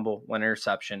 1 fumble, 1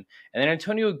 interception. And then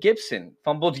Antonio Gibson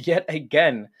fumbled yet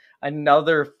again.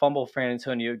 Another fumble for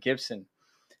Antonio Gibson.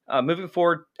 Moving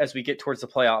forward, as we get towards the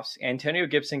playoffs, Antonio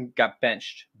Gibson got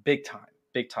benched big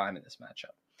time in this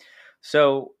matchup.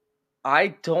 So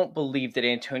I don't believe that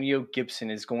Antonio Gibson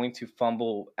is going to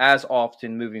fumble as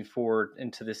often moving forward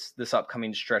into this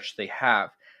upcoming stretch they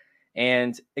have.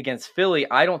 And against Philly,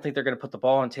 I don't think they're going to put the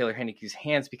ball in Taylor Heinicke's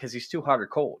hands because he's too hot or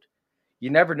cold.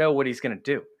 You never know what he's going to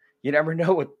do. You never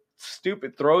know what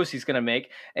stupid throws he's going to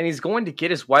make, and he's going to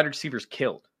get his wide receivers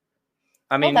killed.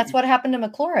 I mean, that's what happened to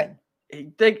McLaurin.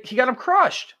 He got him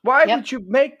crushed. Why would you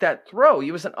make that throw?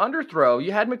 It was an underthrow.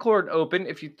 You had McLaurin open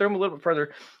if you throw him a little bit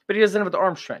further, but he doesn't have the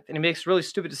arm strength, and he makes really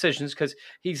stupid decisions because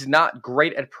he's not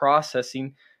great at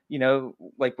processing,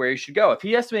 like where he should go. If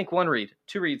he has to make 1 read,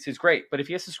 2 reads, he's great. But if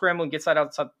he has to scramble and get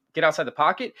outside the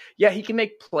pocket, yeah, he can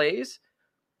make plays,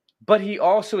 but he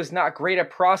also is not great at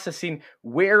processing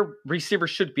where receivers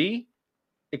should be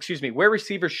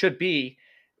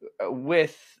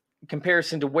with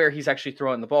comparison to where he's actually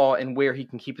throwing the ball and where he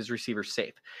can keep his receivers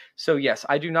safe. So yes,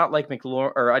 I do not like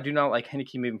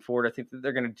Heinicke moving forward. I think that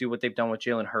they're going to do what they've done with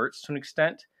Jalen Hurts to an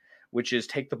extent, which is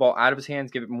take the ball out of his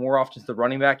hands, give it more often to the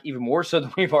running back, even more so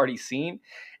than we've already seen.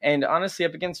 And honestly,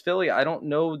 up against Philly, I don't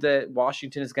know that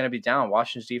Washington is going to be down.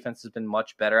 Washington's defense has been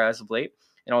much better as of late.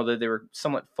 And although they were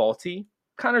somewhat faulty,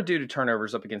 kind of due to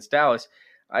turnovers up against Dallas,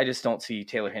 I just don't see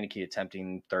Taylor Heinicke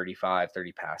attempting 30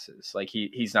 passes. Like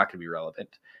he's not going to be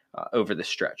relevant over the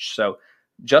stretch. So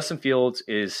Justin Fields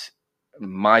is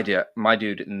my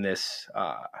dude in this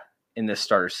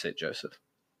starter sit, Joseph.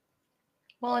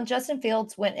 Well, and Justin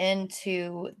Fields went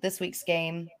into this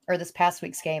past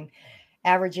week's game,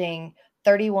 averaging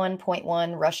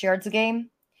 31.1 rush yards a game.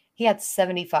 He had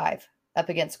 75 up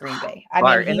against Green Bay. And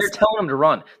they're telling him to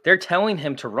run. They're telling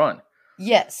him to run.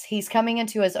 Yes, he's coming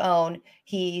into his own.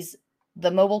 He's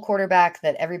the mobile quarterback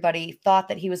that everybody thought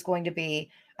that he was going to be.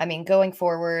 I mean, going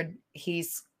forward,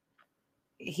 he's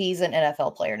an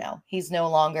NFL player now. He's no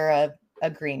longer a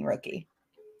green rookie.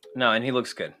 No, and he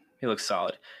looks good. He looks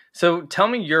solid. So tell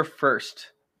me your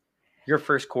first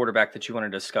quarterback that you want to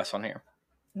discuss on here.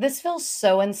 This feels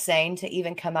so insane to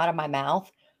even come out of my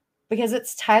mouth because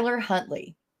it's Tyler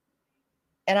Huntley.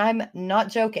 And I'm not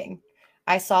joking.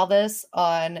 I saw this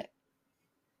on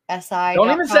SI.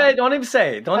 Don't even say it. Don't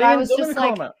even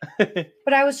call him out.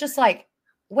 But I was just like,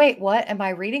 wait, what? Am I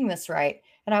reading this right?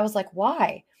 And I was like,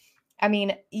 why? I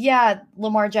mean, yeah,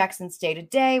 Lamar Jackson's day to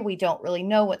day. We don't really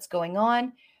know what's going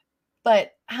on.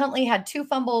 But Huntley had 2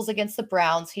 fumbles against the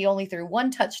Browns. He only threw 1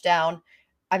 touchdown.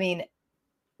 I mean,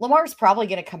 Lamar's probably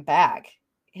going to come back.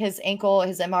 His ankle,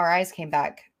 his MRIs came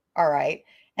back all right.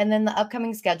 And then the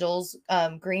upcoming schedules,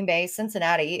 Green Bay,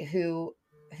 Cincinnati,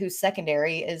 whose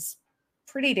secondary is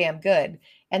pretty damn good.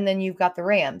 And then you've got the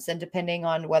Rams. And depending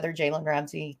on whether Jalen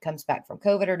Ramsey comes back from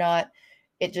COVID or not,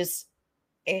 it's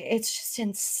just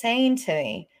insane to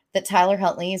me that Tyler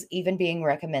Huntley is even being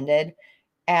recommended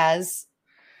as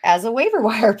a waiver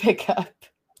wire pickup.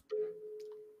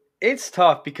 It's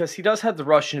tough because he does have the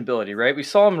rushing ability, right? We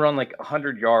saw him run like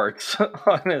 100 yards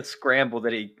on a scramble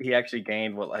that he actually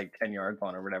gained, 10 yards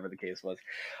on or whatever the case was.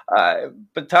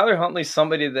 But Tyler Huntley's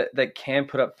somebody that can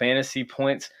put up fantasy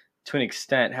points to an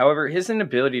extent. However, his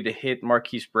inability to hit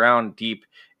Marquise Brown deep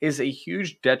is a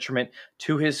huge detriment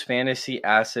to his fantasy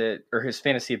asset or his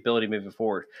fantasy ability moving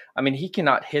forward. I mean, he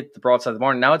cannot hit the broadside of the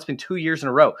barn. Now it's been 2 years in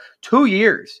a row. 2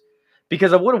 years.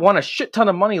 Because I would have won a shit ton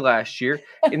of money last year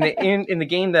in the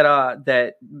game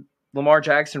that Lamar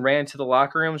Jackson ran to the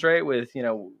locker rooms, right? With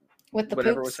the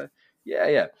whatever poops. Was that?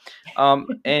 Yeah.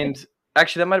 And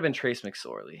actually that might have been Trace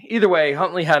McSorley. Either way,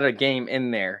 Huntley had a game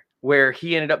in there where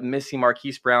he ended up missing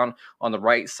Marquise Brown on the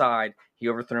right side. He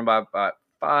overthrew him by about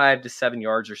 5 to 7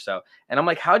 yards or so. And I'm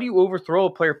like, how do you overthrow a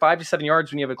player 5 to 7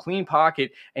 yards when you have a clean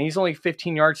pocket and he's only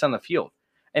 15 yards down the field?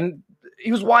 And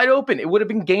he was wide open. It would have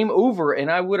been game over,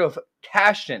 and I would have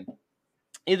cashed in.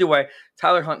 Either way,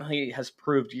 Tyler Huntley has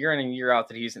proved year in and year out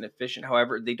that he's inefficient.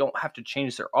 However, they don't have to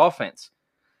change their offense.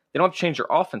 They don't have to change their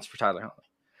offense for Tyler Huntley.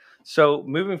 So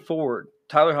moving forward,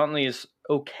 Tyler Huntley is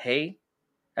okay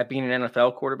at being an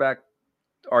NFL quarterback,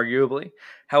 arguably.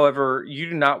 However, you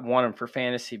do not want him for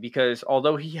fantasy because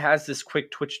although he has this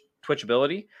quick twitch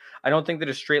ability, I don't think that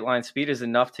his straight line speed is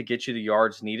enough to get you the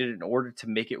yards needed in order to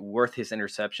make it worth his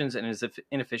interceptions and his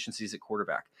inefficiencies at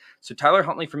quarterback. So Tyler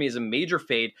Huntley for me is a major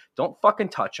fade. Don't fucking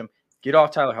touch him. Get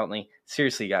off Tyler Huntley.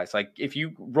 Seriously, guys. Like, if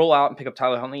you roll out and pick up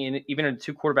Tyler Huntley, even in a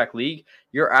 2-quarterback league,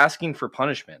 you're asking for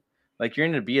punishment. Like, you're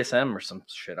in a BSM or some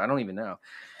shit. I don't even know.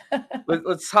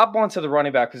 Let's hop on to the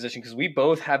running back position because we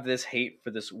both have this hate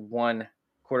for this one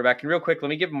quarterback. And real quick, let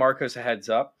me give Marcos a heads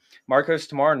up. Marcos,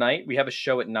 tomorrow night, we have a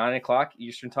show at 9 o'clock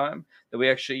Eastern time that we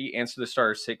actually answer the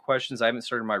starter sit questions. I haven't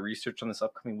started my research on this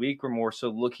upcoming week. We're more so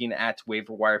looking at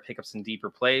waiver wire pickups and deeper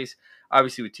plays.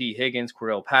 Obviously, with T. Higgins,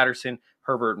 Cordell Patterson,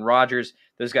 Herbert, and Rodgers,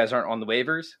 those guys aren't on the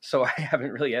waivers, so I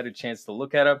haven't really had a chance to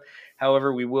look at them.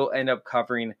 However, we will end up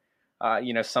covering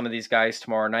some of these guys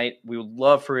tomorrow night. We would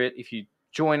love for it if you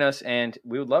join us, and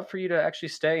we would love for you to actually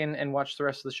stay and watch the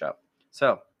rest of the show.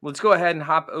 So let's go ahead and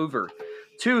hop over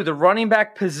to the running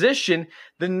back position,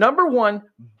 the number one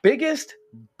biggest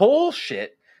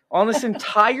bullshit on this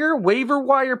entire waiver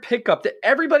wire pickup that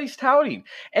everybody's touting.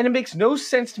 And it makes no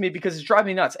sense to me because it's driving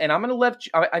me nuts. And I'm going to let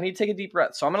you, I need to take a deep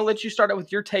breath. So I'm going to let you start out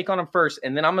with your take on him first,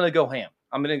 and then I'm going to go ham.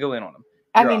 I'm going to go in on him.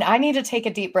 I need to take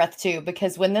a deep breath too,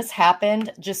 because when this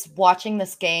happened, just watching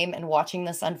this game and watching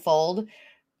this unfold,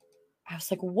 I was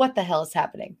like, what the hell is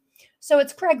happening? So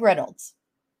it's Craig Reynolds.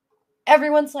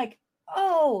 Everyone's like,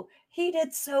 oh, he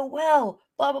did so well,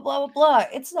 blah, blah, blah, blah, blah.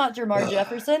 It's not Jamar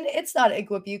Jefferson. It's not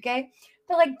Igwebuike.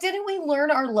 But like, didn't we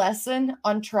learn our lesson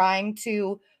on trying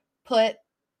to put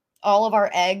all of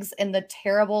our eggs in the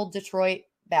terrible Detroit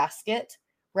basket,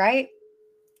 right?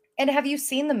 And have you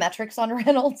seen the metrics on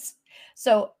Reynolds?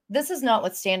 So this is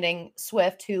notwithstanding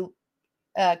Swift, who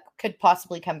could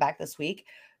possibly come back this week,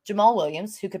 Jamal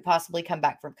Williams, who could possibly come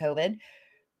back from COVID.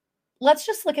 Let's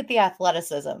just look at the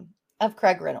athleticism of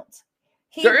Craig Reynolds.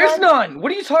 There is none.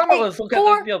 What are you talking about? Let's look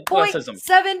at the athleticism.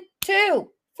 4.72,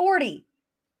 40.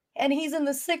 And he's in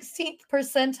the 16th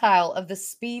percentile of the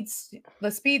speed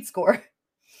score.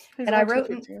 And I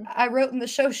wrote in the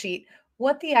show sheet,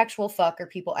 what the actual fuck are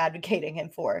people advocating him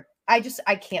for? I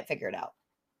can't figure it out.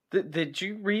 Did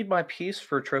you read my piece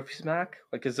for Trophy Smack?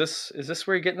 Like, is this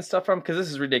where you're getting the stuff from? Because this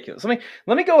is ridiculous. Let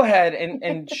me go ahead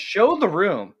and show the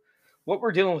room what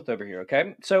we're dealing with over here.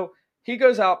 Okay, so he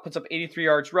goes out, puts up 83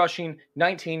 yards rushing,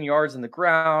 19 yards in the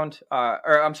ground.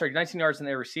 19 yards in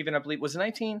the air receiving. I believe was it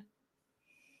 19?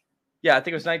 Yeah, I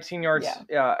think it was 19 yards.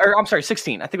 Yeah.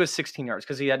 16. I think it was 16 yards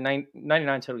because he had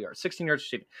 99 total yards. 16 yards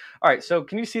receiving. All right, so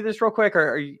can you see this real quick?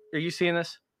 Or are you seeing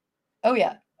this? Oh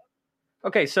yeah.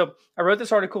 Okay, so I wrote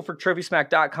this article for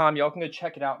TrophySmack.com. Y'all can go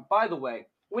check it out. By the way,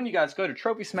 when you guys go to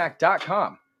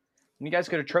TrophySmack.com,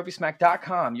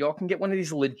 y'all can get one of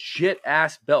these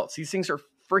legit-ass belts. These things are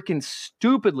freaking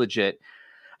stupid legit.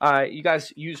 You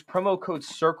guys use promo code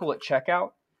CIRCLE at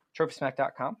checkout,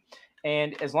 TrophySmack.com.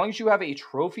 And as long as you have a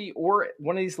trophy or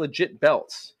one of these legit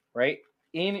belts, right,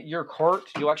 in your cart,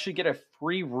 you'll actually get a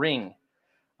free ring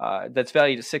that's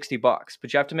valued at $60.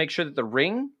 But you have to make sure that the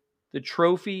ring, the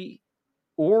trophy,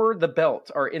 or the belt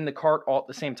are in the cart all at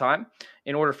the same time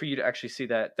in order for you to actually see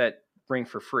that ring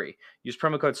for free. Use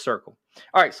promo code CIRCLE.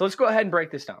 All right, so let's go ahead and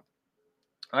break this down.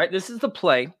 All right, this is the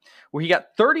play where he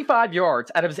got 35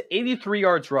 yards out of his 83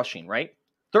 yards rushing, right?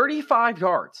 35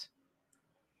 yards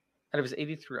out of his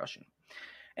 83 rushing.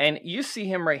 And you see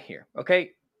him right here,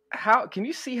 okay? How can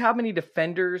you see how many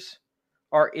defenders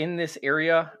are in this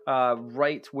area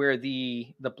right where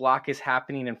the block is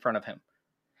happening in front of him?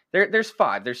 There's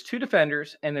 5. There's 2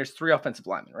 defenders, and there's 3 offensive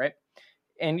linemen, right?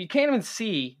 And you can't even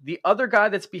see the other guy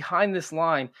that's behind this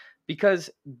line because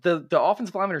the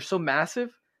offensive linemen are so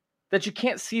massive that you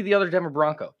can't see the other Denver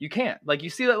Bronco. You can't. Like, you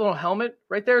see that little helmet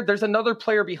right there? There's another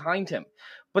player behind him.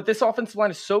 But this offensive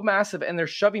line is so massive, and they're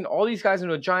shoving all these guys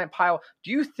into a giant pile.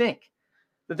 Do you think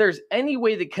that there's any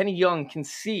way that Kenny Young can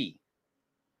see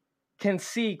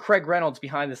Craig Reynolds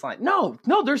behind this line? No,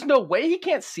 there's no way. He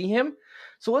can't see him.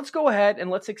 So let's go ahead and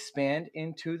let's expand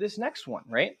into this next one,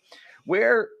 right?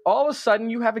 Where all of a sudden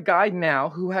you have a guy now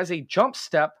who has a jump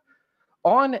step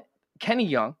on Kenny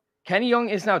Young. Kenny Young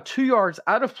is now 2 yards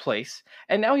out of place,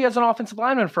 and now he has an offensive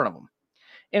lineman in front of him.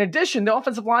 In addition, the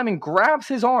offensive lineman grabs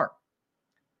his arm.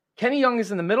 Kenny Young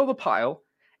is in the middle of the pile,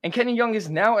 and Kenny Young is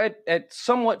now at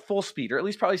somewhat full speed, or at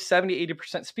least probably 70,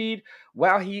 80% speed,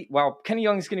 while Kenny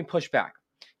Young is getting pushed back.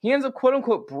 He ends up,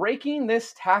 quote-unquote, breaking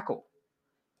this tackle,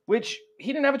 which he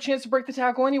didn't have a chance to break the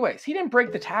tackle anyways. He didn't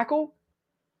break the tackle.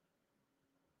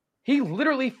 He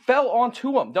literally fell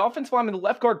onto him. The offensive lineman, the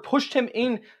left guard, pushed him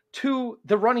into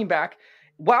the running back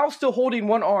while still holding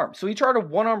one arm. So he tried a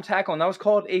one-arm tackle, and that was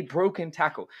called a broken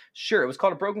tackle. Sure, it was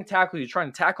called a broken tackle. You're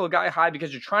trying to tackle a guy high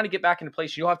because you're trying to get back into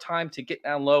place. You don't have time to get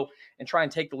down low and try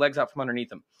and take the legs out from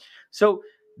underneath him. So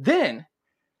then,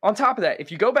 on top of that,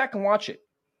 if you go back and watch it,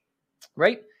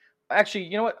 right? Actually,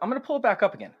 you know what? I'm going to pull it back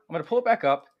up again. I'm going to pull it back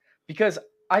up because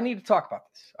I need to talk about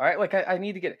this. All right? Like, I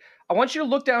need to get it. I want you to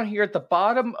look down here at the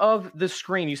bottom of the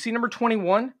screen. You see number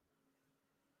 21?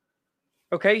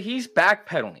 Okay, he's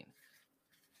backpedaling.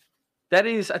 That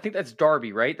is, I think that's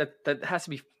Darby, right? That has to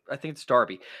be, I think it's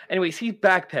Darby. Anyways, he's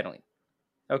backpedaling.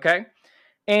 Okay?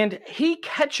 And he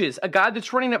catches a guy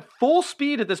that's running at full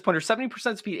speed at this point, or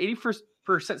 70% speed,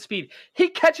 80% speed. He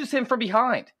catches him from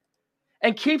behind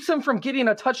and keeps him from getting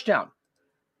a touchdown.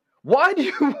 Why do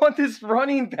you want this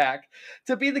running back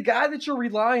to be the guy that you're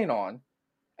relying on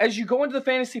as you go into the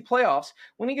fantasy playoffs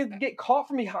when he can get caught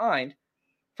from behind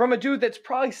from a dude that's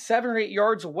probably 7 or 8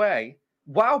 yards away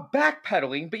while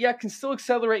backpedaling, but yet can still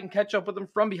accelerate and catch up with him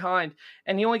from behind,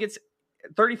 and he only gets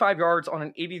 35 yards on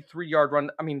an 83-yard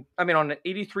run. I mean on an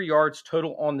 83 yards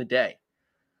total on the day.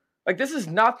 Like, this is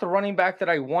not the running back that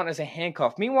I want as a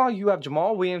handcuff. Meanwhile, you have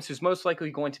Jamal Williams, who's most likely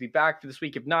going to be back for this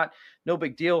week. If not, no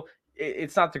big deal.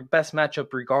 It's not the best matchup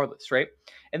regardless, right?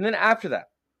 And then after that,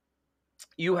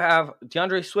 you have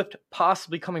DeAndre Swift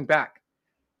possibly coming back.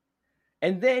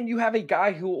 And then you have a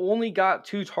guy who only got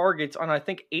 2 targets on, I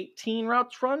think, 18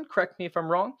 routes run. Correct me if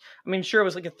I'm wrong. I mean, sure, it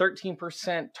was like a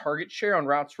 13% target share on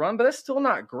routes run, but that's still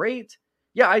not great.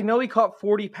 Yeah, I know he caught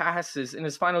 40 passes in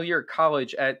his final year at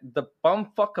college at the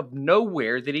bumfuck of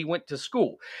nowhere that he went to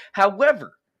school.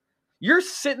 However, you're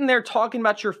sitting there talking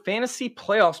about your fantasy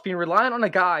playoffs being reliant on a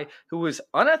guy who was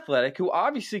unathletic, who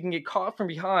obviously can get caught from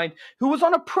behind, who was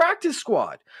on a practice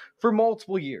squad for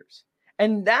multiple years.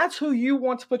 And that's who you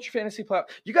want to put your fantasy playoff.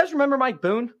 You guys remember Mike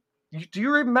Boone? Do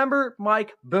you remember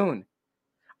Mike Boone?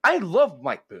 I love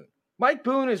Mike Boone. Mike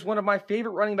Boone is one of my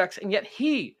favorite running backs, and yet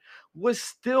he was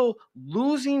still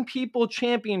losing people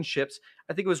championships.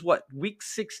 I think it was week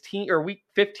 16 or week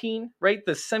 15, right?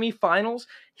 The semifinals.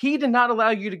 He did not allow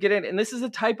you to get in. And this is a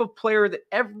type of player that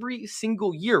every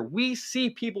single year we see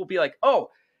people be like, oh,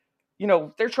 you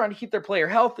know, they're trying to keep their player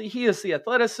healthy. He has the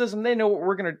athleticism. They know what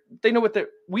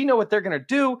we know what they're going to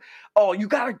do. Oh, you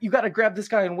gotta grab this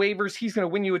guy in waivers. He's going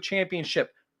to win you a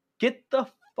championship. Get the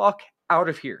fuck out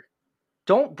of here.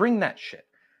 Don't bring that shit.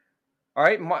 All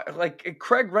right.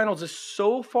 Craig Reynolds is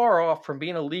so far off from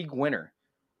being a league winner.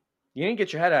 You need to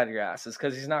get your head out of your asses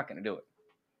because he's not going to do it.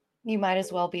 You might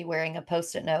as well be wearing a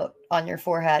Post-it note on your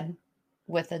forehead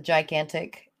with a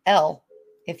gigantic L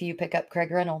if you pick up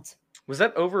Craig Reynolds. Was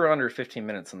that over or under 15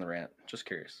 minutes on the rant? Just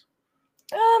curious.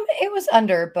 It was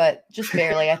under, but just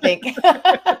barely, I think.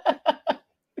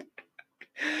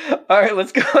 All right,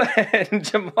 let's go ahead.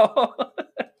 Jamal.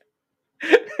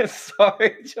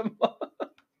 Sorry, Jamal.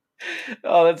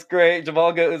 Oh, that's great.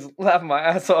 Jamal goes laughing my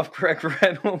ass off. Craig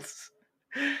Reynolds.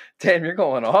 Damn, you're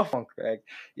going off on Craig.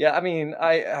 Yeah, I mean,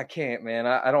 I can't, man.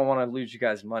 I don't want to lose you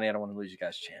guys money. I don't want to lose you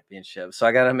guys championships. So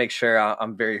I got to make sure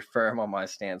I'm very firm on my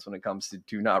stance when it comes to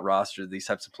do not roster these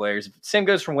types of players. Same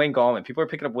goes from Wayne Gallman. People are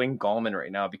picking up Wayne Gallman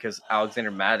right now because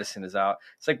Alexander Madison is out.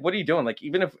 It's like, what are you doing? Like,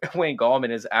 even if Wayne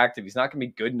Gallman is active, he's not going to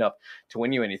be good enough to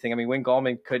win you anything. I mean, Wayne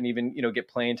Gallman couldn't even, get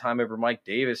playing time over Mike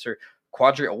Davis or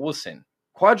Quadre Olison.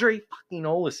 Quadre fucking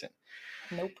Olison.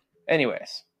 Nope.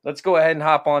 Anyways. Let's go ahead and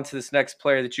hop on to this next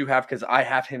player that you have because I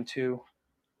have him too.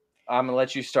 I'm going to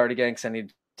let you start again because I need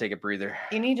to take a breather.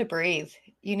 You need to breathe.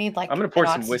 You need I'm going to pour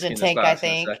some whiskey in this tank, glass I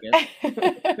think. in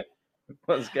a second.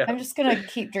 Let's go. I'm just going to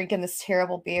keep drinking this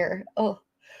terrible beer. Oh,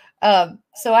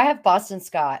 so I have Boston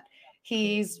Scott.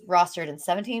 He's rostered in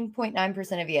 17.9%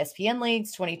 of ESPN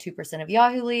leagues, 22% of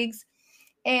Yahoo leagues.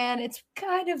 And it's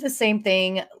kind of the same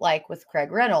thing like with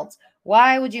Craig Reynolds.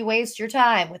 Why would you waste your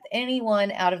time with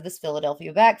anyone out of this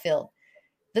Philadelphia backfield?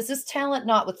 This is talent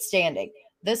notwithstanding.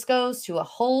 This goes to a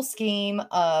whole scheme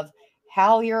of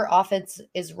how your offense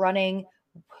is running,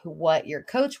 what your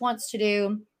coach wants to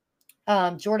do.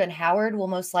 Jordan Howard will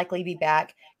most likely be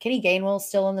back. Kenny Gainwell is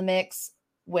still in the mix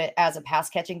as a pass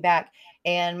catching back.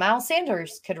 And Miles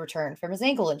Sanders could return from his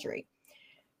ankle injury.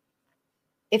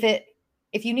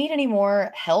 If you need any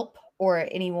more help or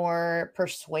any more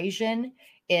persuasion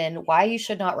in why you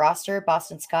should not roster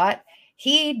Boston Scott,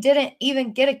 He didn't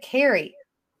even get a carry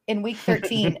in week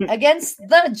 13 against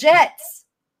the Jets.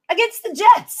 Against the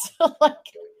Jets. Like,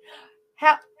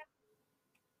 how?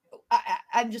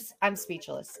 I'm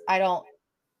speechless. I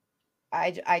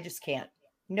just can't.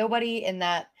 Nobody in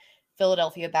that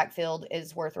Philadelphia backfield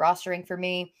is worth rostering for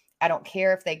me. I don't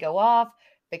care if they go off,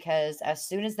 because as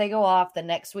soon as they go off the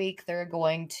next week, they're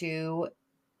going to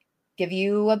give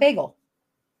you a bagel.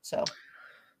 So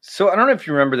I don't know if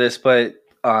you remember this, but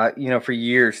for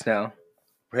years now,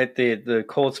 right, the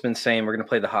Colts been saying we're going to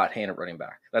play the hot hand at running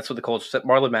back. That's what the Colts said.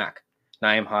 Marlon Mack,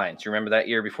 Nyheim Hines. You remember that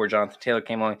year before Jonathan Taylor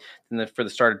came along? And for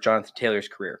the start of Jonathan Taylor's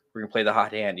career, we're going to play the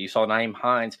hot hand. You saw Nyheim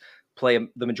Hines play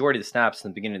the majority of the snaps in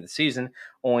the beginning of the season,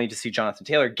 only to see Jonathan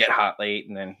Taylor get hot late.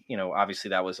 And then, obviously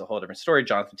that was a whole different story.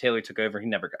 Jonathan Taylor took over. He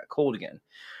never got cold again.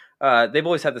 They've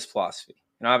always had this philosophy.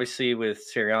 And obviously with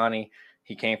Sirianni,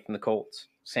 he came from the Colts.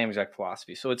 Same exact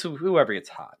philosophy. So it's whoever gets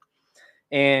hot.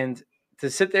 And to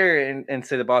sit there and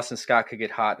say that Boston Scott could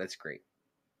get hot, that's great.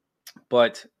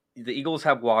 But the Eagles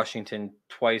have Washington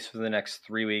twice for the next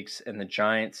 3 weeks, and the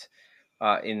Giants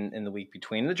in the week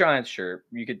between. The Giants, sure,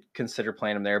 you could consider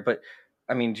playing him there. But,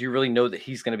 I mean, do you really know that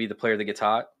he's going to be the player that gets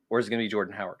hot? Or is it going to be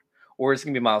Jordan Howard? Or is it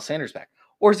going to be Miles Sanders back?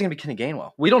 Or is it going to be Kenny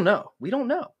Gainwell? We don't know.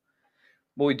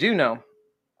 What we do know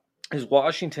is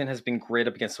Washington has been great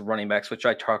up against the running backs, which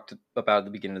I talked about at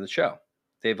the beginning of the show.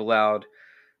 They've allowed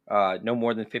no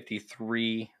more than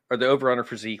 53, or the over-under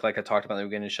for Zeke, like I talked about at the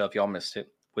beginning of the show, if y'all missed it,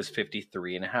 was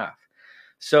 53.5.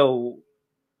 So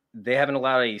they haven't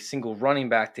allowed a single running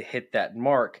back to hit that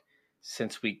mark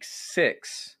since week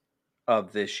 6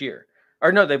 of this year.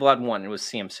 Or no, they've allowed one. It was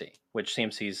CMC, which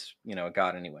CMC's, a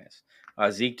god anyways.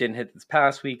 Zeke didn't hit this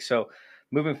past week. So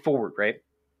moving forward, right,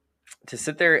 to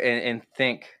sit there and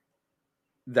think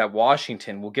that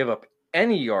Washington will give up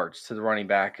any yards to the running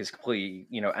back is completely,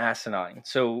 asinine.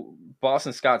 So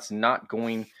Boston Scott's not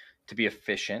going to be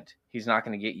efficient. He's not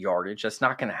going to get yardage. That's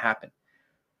not going to happen.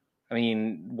 I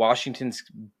mean, Washington's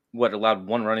allowed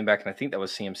one running back, and I think that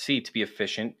was CMC, to be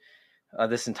efficient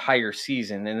this entire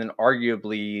season. And then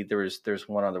arguably there's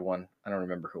one other one. I don't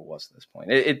remember who it was at this point.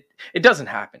 It doesn't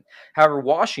happen. However,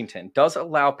 Washington does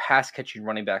allow pass catching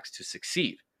running backs to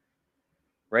succeed.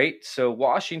 Right? So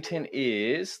Washington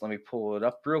is, let me pull it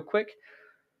up real quick.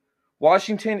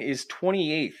 Washington is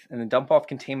 28th in the dump-off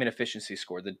containment efficiency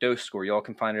score, the DOSE score. Y'all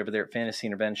can find it over there at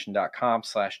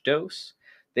fantasyintervention.com/DOSE.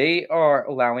 They are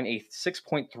allowing a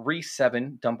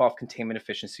 6.37 dump-off containment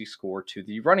efficiency score to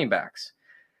the running backs.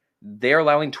 They're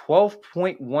allowing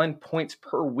 12.1 points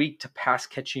per week to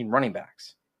pass-catching running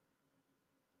backs.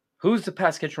 Who's the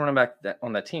pass-catching running back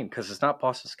on that team? Because it's not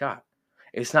Boston Scott.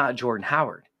 It's not Jordan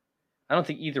Howard. I don't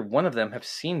think either one of them have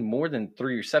seen more than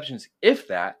 3 receptions, if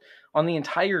that, on the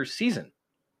entire season.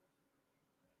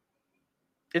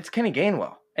 It's Kenny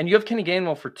Gainwell. And you have Kenny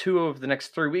Gainwell for 2 of the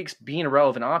next 3 weeks being a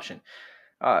relevant option.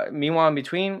 Meanwhile, in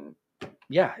between,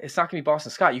 it's not going to be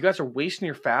Boston Scott. You guys are wasting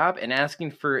your FAAB and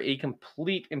asking for a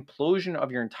complete implosion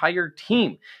of your entire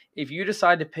team if you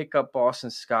decide to pick up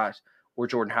Boston Scott or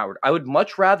Jordan Howard. I would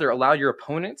much rather allow your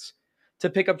opponents to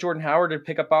pick up Jordan Howard or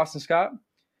pick up Boston Scott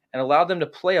and allow them to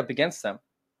play up against them.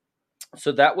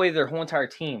 So that way their whole entire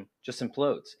team just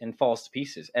implodes and falls to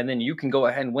pieces. And then you can go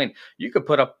ahead and win. You could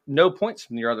put up no points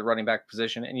from your other running back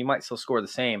position, and you might still score the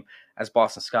same as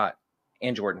Boston Scott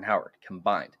and Jordan Howard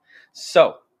combined.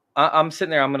 So I'm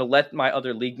sitting there. I'm going to let my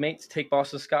other league mates take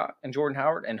Boston Scott and Jordan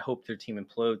Howard and hope their team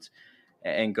implodes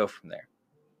and go from there.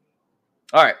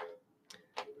 All right.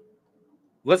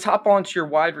 Let's hop on to your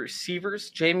wide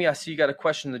receivers. Jamie, I see you got a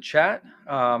question in the chat.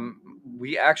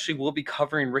 We actually will be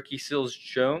covering Ricky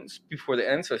Seals-Jones before the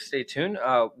end, so stay tuned.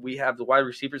 We have the wide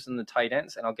receivers and the tight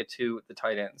ends, and I'll get to the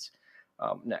tight ends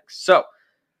next. So,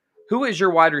 who is your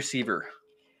wide receiver,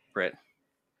 Britt?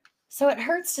 So it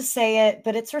hurts to say it,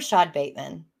 but it's Rashad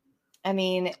Bateman. I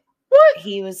mean, what?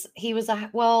 He was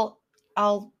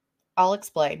I'll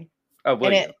explain. Oh,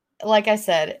 well, like I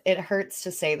said, it hurts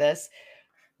to say this.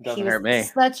 Doesn't hurt me.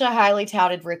 Such a highly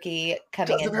touted rookie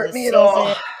coming into this season.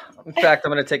 All. In fact,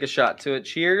 I'm going to take a shot to it.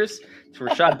 Cheers to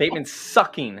Rashad Bateman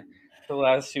sucking for the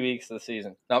last 2 weeks of the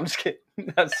season. No, I'm just kidding.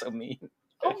 That's so mean.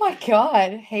 Oh my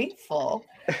God, hateful.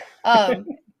 But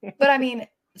I mean,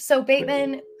 so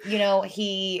Bateman,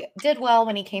 he did well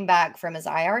when he came back from his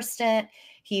IR stint.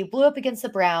 He blew up against the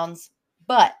Browns,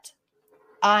 but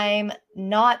I'm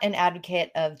not an advocate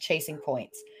of chasing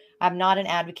points. I'm not an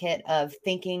advocate of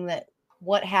thinking that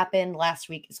what happened last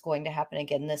week is going to happen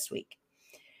again this week.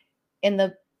 In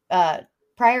the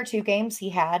prior 2 games he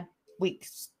had,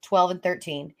 weeks 12 and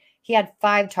 13, he had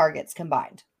 5 targets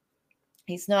combined.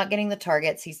 He's not getting the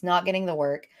targets. He's not getting the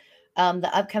work. The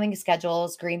upcoming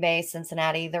schedules, Green Bay,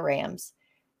 Cincinnati, the Rams.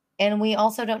 And we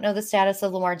also don't know the status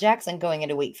of Lamar Jackson going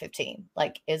into week 15.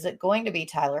 Like, is it going to be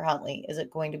Tyler Huntley? Is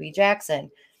it going to be Jackson?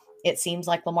 It seems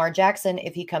like Lamar Jackson,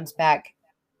 if he comes back,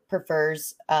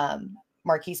 prefers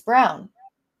Marquise Brown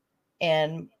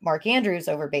and Mark Andrews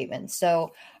over Bateman.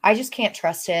 So I just can't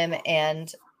trust him.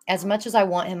 And as much as I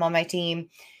want him on my team,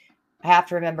 I have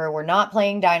to remember we're not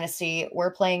playing Dynasty.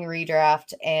 We're playing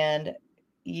Redraft, and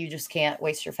you just can't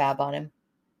waste your FAAB on him.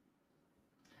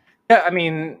 Yeah, I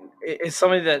mean, it's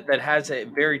somebody that has a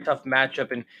very tough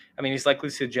matchup, and I mean, he's likely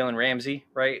to see Jalen Ramsey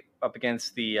right up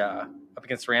against the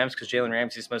Rams, because Jalen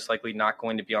Ramsey is most likely not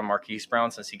going to be on Marquise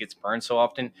Brown since he gets burned so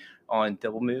often on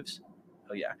double moves.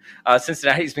 Oh yeah,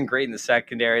 Cincinnati's been great in the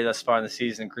secondary thus far in the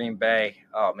season. Green Bay,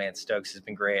 oh man, Stokes has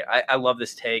been great. I love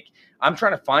this take. I'm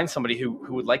trying to find somebody who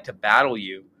would like to battle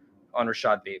you on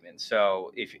Rashad Bateman.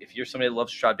 So if you're somebody that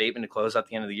loves Rashad Bateman to close out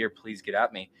the end of the year, please get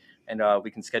at me. And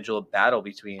we can schedule a battle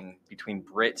between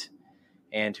Britt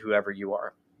and whoever you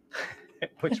are,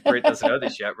 which Britt doesn't know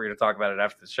this yet. We're going to talk about it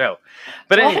after the show.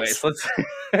 But anyways,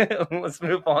 let's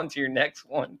move on to your next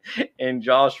one. And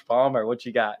Josh Palmer, what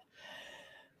you got?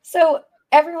 So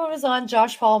everyone was on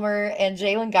Josh Palmer and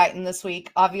Jalen Guyton this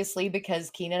week, obviously because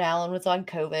Keenan Allen was on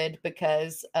COVID,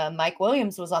 because Mike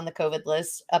Williams was on the COVID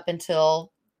list up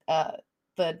until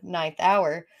the 9th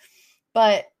hour.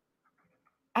 But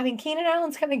I mean, Keenan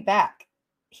Allen's coming back.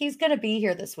 He's going to be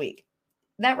here this week.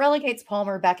 That relegates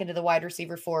Palmer back into the wide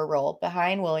receiver 4 role,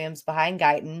 behind Williams, behind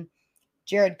Guyton.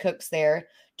 Jared Cook's there.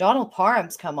 Donald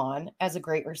Parham's come on as a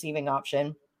great receiving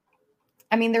option.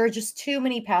 I mean, there are just too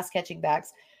many pass-catching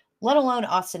backs, let alone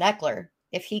Austin Eckler,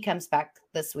 if he comes back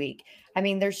this week. I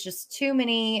mean, there's just too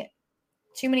many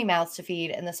mouths to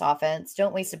feed in this offense.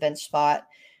 Don't waste a bench spot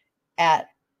at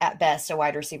best a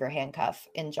wide receiver handcuff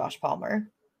in Josh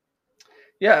Palmer.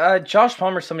 Yeah, Josh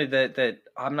Palmer is somebody that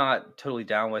I'm not totally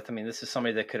down with. I mean, this is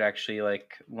somebody that could actually,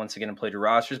 like, once again, play to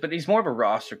rosters, but he's more of a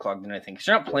roster clog than anything, because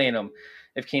you're not playing him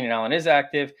if Keenan Allen is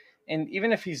active. And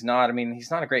even if he's not, I mean,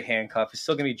 he's not a great handcuff. It's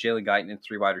still going to be Jalen Guyton in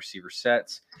 3 wide receiver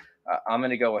sets. I'm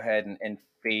going to go ahead and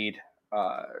fade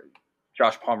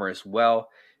Josh Palmer as well.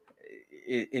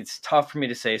 It's tough for me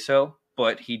to say so,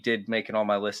 but he did make it on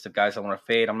my list of guys I want to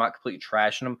fade. I'm not completely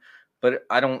trashing him, but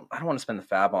I don't want to spend the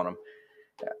FAAB on him.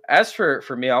 As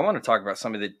for me, I want to talk about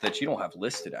somebody that you don't have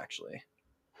listed. Actually,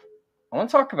 I want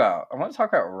to talk about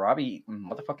Robbie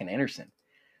motherfucking Anderson.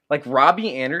 Like,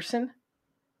 Robbie Anderson,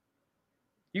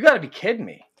 you got to be kidding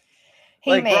me.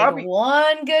 He made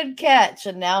one good catch,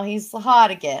 and now he's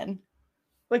hot again.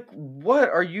 Like, what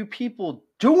are you people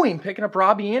doing picking up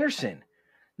Robbie Anderson?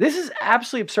 This is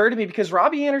absolutely absurd to me, because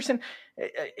Robbie Anderson,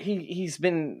 he's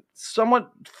been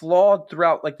somewhat flawed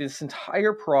throughout, like, this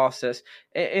entire process,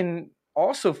 and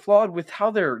also flawed with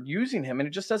how they're using him, and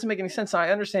it just doesn't make any sense. I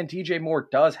understand DJ Moore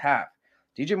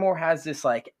has this,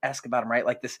 like, ask about him, right?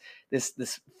 Like this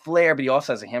flair, but he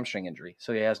also has a hamstring injury,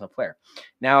 so he has no flair.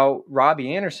 Now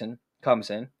Robbie Anderson comes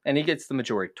in and he gets the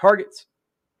majority of targets,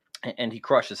 and he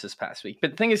crushes this past week.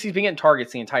 But the thing is, he's been getting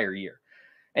targets the entire year,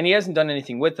 and he hasn't done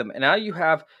anything with them. And now you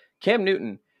have Cam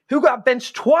Newton, who got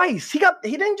benched twice. He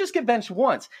didn't just get benched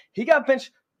once. He got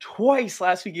benched twice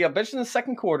last week. He got benched in the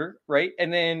second quarter, right?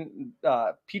 And then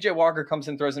PJ Walker comes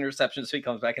in, throws an interception, so he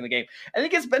comes back in the game. And he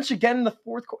gets benched again in the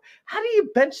fourth quarter. How do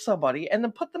you bench somebody and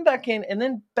then put them back in and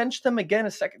then bench them again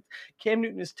a second? Cam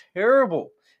Newton is terrible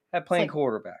at playing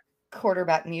quarterback.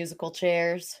 Quarterback musical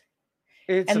chairs.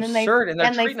 It's absurd. And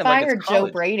they fired Joe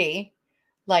Brady.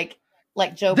 Like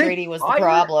Joe Brady was the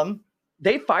problem.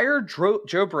 They fired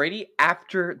Joe Brady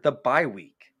after the bye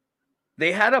week.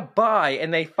 They had a bye,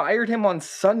 and they fired him on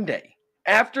Sunday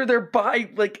after their bye.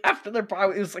 It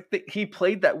was like he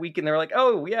played that week, and they were like,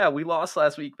 "Oh yeah, we lost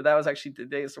last week, but that was actually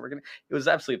today, so we're gonna." It was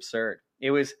absolutely absurd.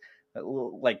 It was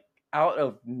like out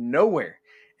of nowhere,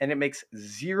 and it makes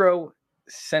zero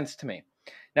sense to me.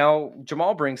 Now,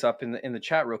 Jamal brings up in the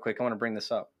chat real quick. I want to bring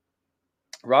this up.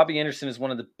 Robbie Anderson is one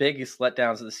of the biggest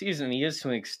letdowns of the season, and he is to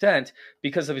an extent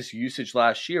because of his usage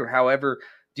last year. However,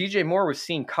 DJ Moore was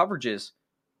seeing coverages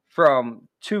from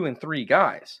 2 and 3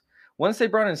 guys. Once they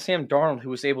brought in Sam Darnold, who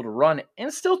was able to run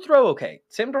and still throw okay.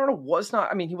 Sam Darnold was not,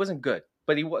 I mean, he wasn't good,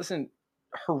 but he wasn't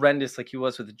horrendous like he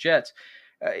was with the Jets.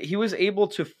 He was able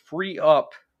to free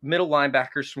up middle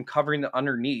linebackers from covering the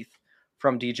underneath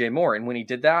from DJ Moore. And when he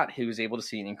did that, he was able to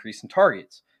see an increase in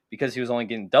targets because he was only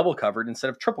getting double covered instead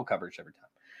of triple coverage every time.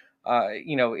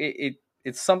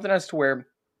 It's something as to where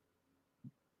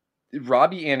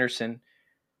Robbie Anderson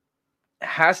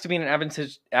has to be in an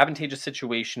advantageous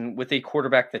situation with a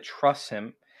quarterback that trusts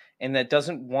him and that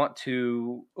doesn't want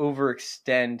to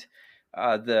overextend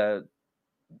the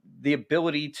the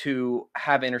ability to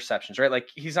have interceptions, right? Like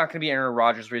he's not going to be Aaron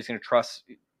Rodgers where he's going to trust,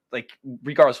 like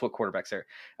regardless of what quarterback's there.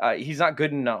 He's not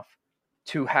good enough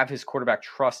to have his quarterback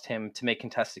trust him to make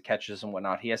contested catches and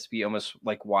whatnot. He has to be almost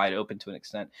like wide open to an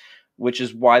extent, which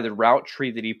is why the route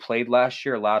tree that he played last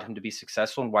year allowed him to be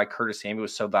successful, and why Curtis Samuel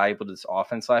was so valuable to this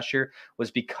offense last year was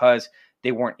because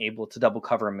they weren't able to double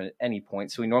cover him at any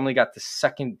point. So he normally got the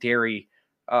secondary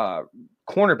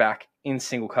cornerback in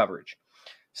single coverage.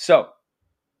 So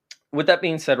with that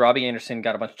being said, Robbie Anderson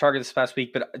got a bunch of targets this past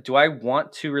week, but do I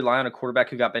want to rely on a quarterback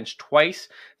who got benched twice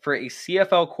for a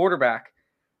CFL quarterback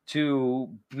to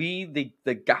be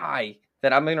the guy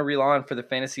that I'm going to rely on for the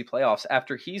fantasy playoffs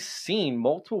after he's seen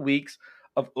multiple weeks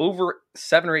of over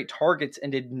 7 or 8 targets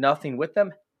and did nothing with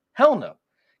them? Hell no.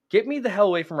 Get me the hell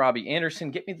away from Robbie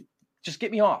Anderson. Just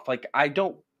get me off. Like, that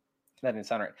didn't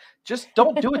sound right. Just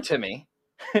don't do it to me.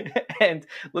 And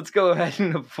let's go ahead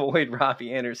and avoid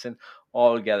Robbie Anderson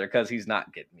altogether because he's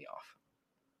not getting me off.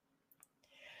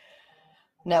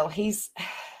 No,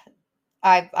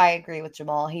 I agree with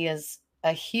Jamal. He is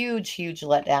a huge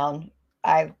letdown.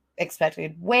 I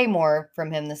expected way more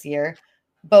from him this year,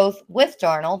 both with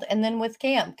Darnold and then with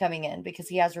Cam coming in, because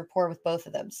he has rapport with both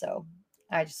of them. So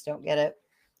I just don't get it.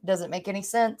 Doesn't make any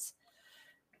sense.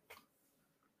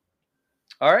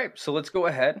 All right, so let's go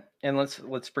ahead and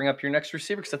let's bring up your next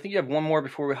receiver, because I think you have one more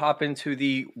before we hop into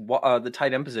the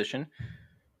tight end position.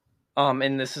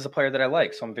 And this is a player that I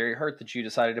like, so I'm very hurt that you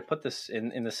decided to put this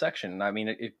in this section. I mean,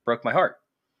 it broke my heart.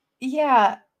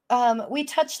 Yeah, we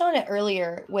touched on it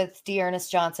earlier with Dearness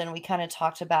Johnson. We kind of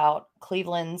talked about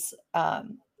Cleveland's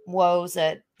woes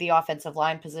at the offensive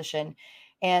line position,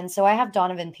 and so I have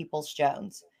Donovan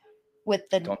Peoples-Jones with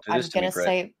the.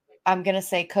 I'm gonna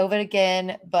say COVID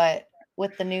again, but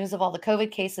with the news of all the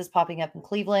COVID cases popping up in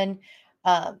Cleveland,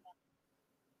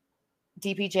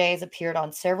 DPJ has appeared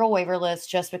on several waiver lists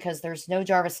just because there's no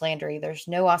Jarvis Landry, there's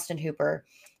no Austin Hooper.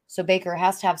 So Baker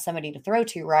has to have somebody to throw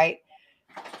to, right?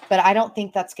 But I don't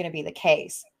think that's going to be the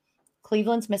case.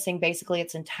 Cleveland's missing basically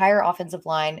its entire offensive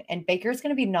line, and Baker's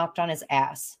going to be knocked on his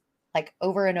ass like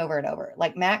over and over and over.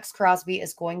 Like Max Crosby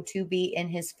is going to be in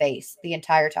his face the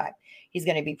entire time. He's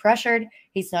going to be pressured.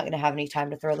 He's not going to have any time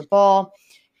to throw the ball.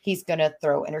 He's going to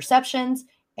throw interceptions.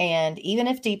 And even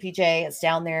if DPJ is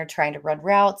down there trying to run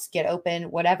routes, get open,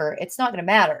 whatever, it's not going to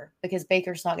matter because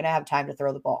Baker's not going to have time to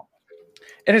throw the ball.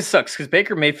 And it sucks because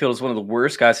Baker Mayfield is one of the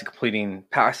worst guys at completing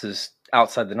passes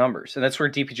outside the numbers. And that's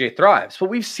where DPJ thrives. But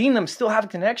we've seen them still have a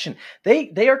connection.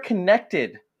 They are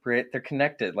connected, Britt. They're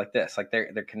connected like this. Like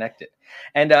they're connected.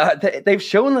 And they've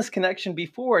shown this connection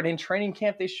before. And in training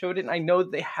camp, they showed it. And I know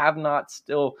they have not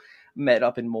still met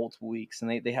up in multiple weeks,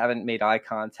 and they haven't made eye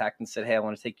contact and said, hey, I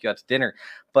want to take you out to dinner.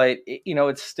 But,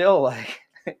 it's still like,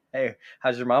 hey,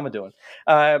 how's your mama doing?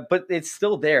 But it's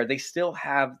still there. They still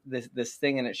have this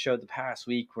thing, and it showed the past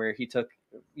week where he took,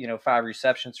 5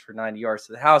 receptions for 90 yards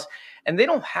to the house. And they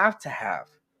don't have to have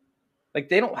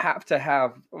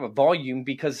a volume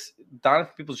because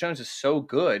Donovan Peoples-Jones is so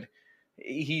good.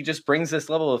 He just brings this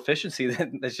level of efficiency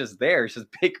that's just there. It's just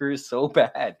Baker is so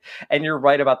bad. And you're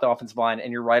right about the offensive line,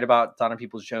 and you're right about Donovan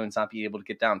Peoples-Jones not being able to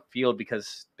get downfield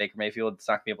because Baker Mayfield's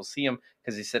not going to be able to see him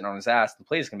because he's sitting on his ass. The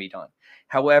play is going to be done.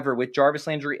 However, with Jarvis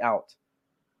Landry out,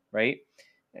 right,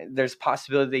 there's a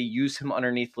possibility they use him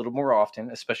underneath a little more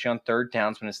often, especially on third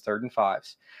downs when it's 3rd and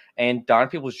 5s. And Donovan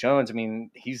Peoples-Jones, I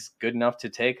mean, he's good enough to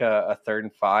take a 3rd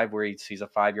and 5 where he sees a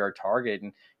 5-yard target,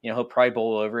 and he'll probably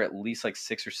bowl over at least like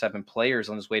 6 or 7 players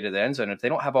on his way to the end zone. If they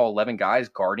don't have all 11 guys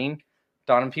guarding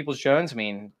Donovan Peoples-Jones, I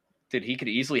mean, dude, he could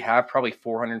easily have probably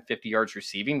 450 yards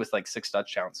receiving with like 6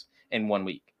 touchdowns in 1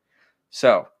 week.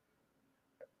 So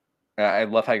I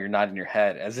love how you're nodding your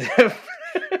head as if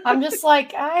I'm just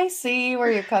like, I see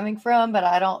where you're coming from, but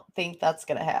I don't think that's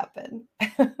going to happen.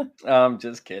 I'm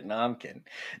just kidding. I'm kidding.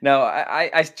 No,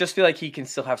 I just feel like he can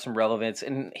still have some relevance,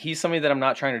 and he's somebody that I'm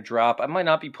not trying to drop. I might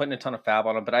not be putting a ton of FAAB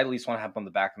on him, but I at least want to have him on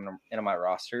the back end of my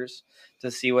rosters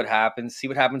to see what happens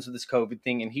with this COVID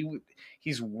thing. And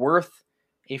he's worth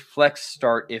a flex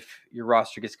start if your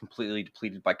roster gets completely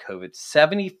depleted by COVID.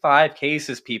 75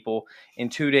 cases, people, in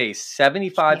 2 days.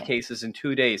 75 cases in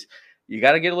 2 days. You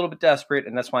got to get a little bit desperate,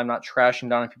 and that's why I'm not trashing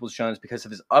Donovan Peoples-Jones, because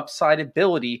of his upside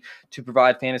ability to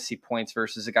provide fantasy points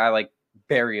versus a guy like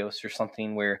Berrios or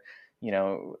something where,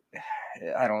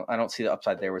 I don't see the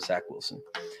upside there with Zach Wilson.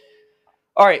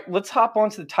 All right, let's hop on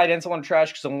to the tight ends I want to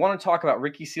trash because I want to talk about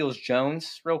Ricky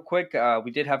Seals-Jones real quick.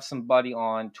 We did have somebody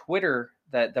on Twitter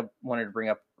that wanted to bring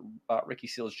up Ricky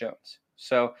Seals-Jones.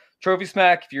 So, Trophy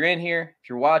Smack, if you're in here, if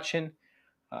you're watching,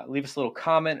 leave us a little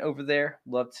comment over there.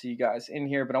 Love to see you guys in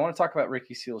here. But I want to talk about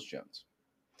Ricky Seals-Jones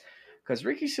because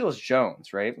Ricky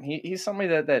Seals-Jones, right? He's somebody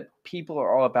that people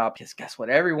are all about, because guess what?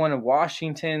 Everyone in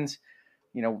Washington's,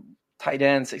 tight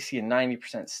ends, they see a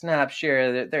 90% snap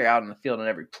share. They're out in the field on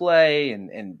every play.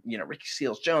 And Ricky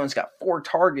Seals-Jones got 4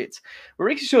 targets. But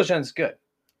Ricky Seals-Jones is good.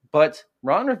 But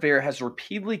Ron Rivera has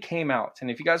repeatedly came out. And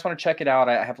if you guys want to check it out,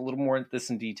 I have a little more of this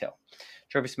in detail.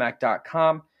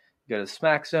 TrophySmack.com. You go to the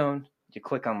Smack Zone. You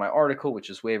click on my article, which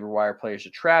is waiver wire players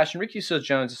are trash. And Ricky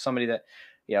Seals-Jones is somebody that,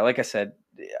 like I said,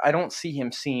 I don't see him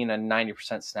seeing a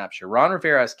 90% snap share. Ron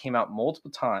Rivera has came out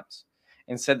multiple times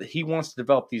and said that he wants to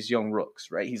develop these young rooks,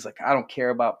 right? He's like, I don't care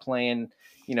about playing,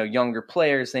 younger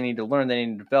players. They need to learn, they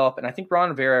need to develop. And I think Ron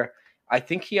Rivera, I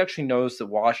think he actually knows that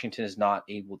Washington is not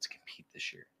able to compete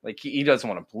this year. Like, he doesn't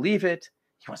want to believe it.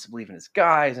 He wants to believe in his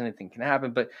guys. Anything can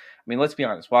happen. But, let's be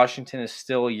honest. Washington is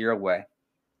still a year away.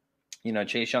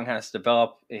 Chase Young has to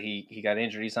develop. He got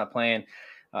injured. He's not playing.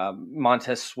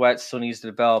 Montez Sweat still needs to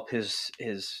develop his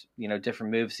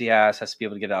different moves he has to be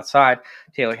able to get outside.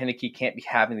 Taylor Heinicke can't be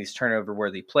having these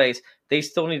turnover-worthy plays. They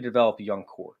still need to develop a young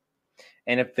core.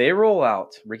 And if they roll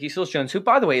out Ricky Seals-Jones, who,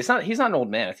 by the way, he's not an old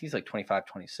man. I think he's like 25,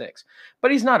 26.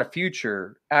 But he's not a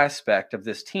future aspect of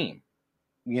this team.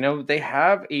 They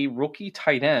have a rookie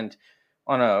tight end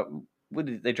on what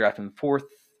did they draft him?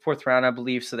 Fourth round, I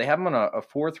believe. So they have him on a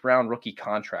 4th-round rookie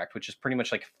contract, which is pretty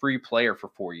much like a free player for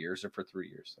 4 years or for 3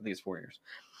 years. I think it's 4 years.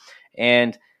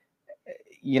 And,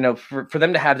 for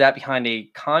them to have that behind a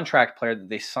contract player that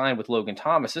they signed with Logan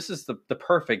Thomas, this is the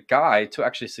perfect guy to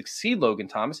actually succeed Logan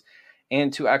Thomas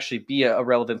and to actually be a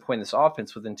relevant point in this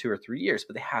offense within 2 or 3 years.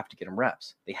 But they have to get him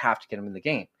reps. They have to get him in the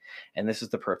game. And this is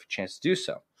the perfect chance to do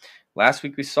so. Last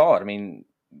week we saw it.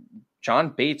 John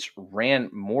Bates ran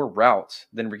more routes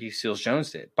than Ricky Seals-Jones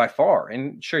did by far.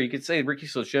 And sure, you could say Ricky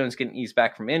Seals-Jones getting eased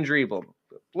back from injury, blah,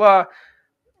 blah,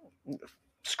 blah.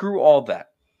 Screw all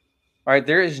that. All right,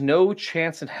 there is no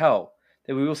chance in hell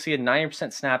that we will see a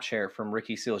 90% snap share from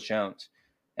Ricky Seals-Jones.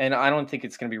 And I don't think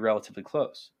it's going to be relatively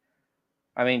close.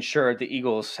 Sure, the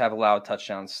Eagles have allowed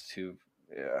touchdowns to,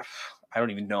 I don't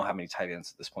even know how many tight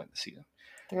ends at this point in the season.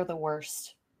 They're the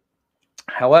worst.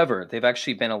 However, they've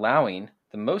actually been allowing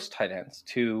the most tight ends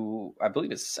to, I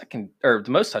believe it's the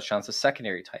most touchdowns to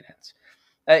secondary tight ends.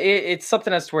 It's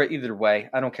something as to where either way,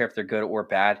 I don't care if they're good or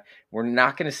bad. We're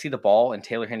not going to see the ball in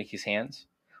Taylor Heinicke's hands.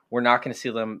 We're not going to see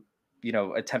them,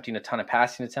 attempting a ton of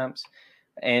passing attempts.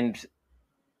 And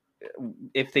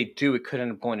if they do, it could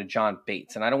end up going to John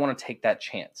Bates. And I don't want to take that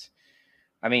chance.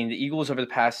 The Eagles over the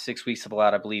past 6 weeks have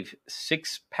allowed, I believe,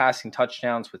 6 passing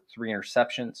touchdowns with 3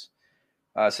 interceptions.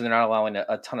 So they're not allowing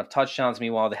a ton of touchdowns.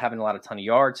 Meanwhile, they haven't allowed a ton of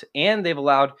yards. And they've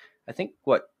allowed, I think,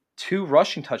 2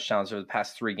 rushing touchdowns over the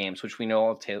past 3 games, which we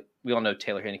all know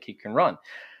Taylor Heinicke can run.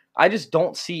 I just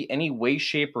don't see any way,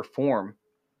 shape, or form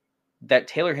that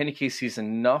Taylor Heinicke sees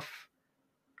enough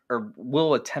or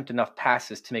will attempt enough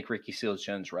passes to make Ricky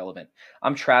Seals-Jones relevant.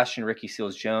 I'm trashing Ricky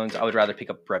Seals-Jones. I would rather pick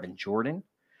up Brevin Jordan.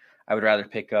 I would rather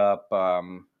pick up, I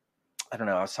don't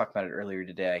know, I was talking about it earlier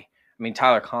today.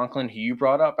 Tyler Conklin, who you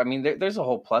brought up. There's a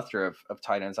whole plethora of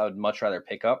tight ends I would much rather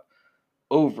pick up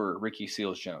over Ricky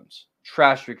Seals-Jones.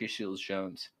 Trash Ricky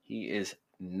Seals-Jones. He is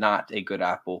not a good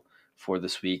apple for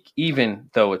this week,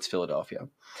 even though it's Philadelphia.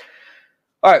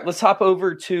 All right, let's hop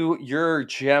over to your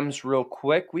gems real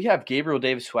quick. We have Gabriel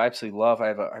Davis, who I absolutely love. I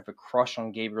have a crush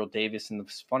on Gabriel Davis, and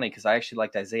it's funny because I actually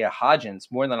liked Isaiah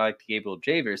Hodgins more than I liked Gabriel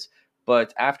Davis.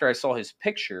 But after I saw his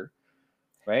picture,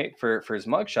 right, for his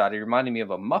mugshot, he reminded me of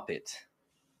a Muppet.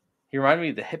 He reminded me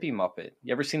of the hippie Muppet.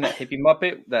 You ever seen that hippie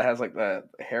Muppet that has like the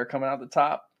hair coming out the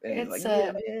top? And It's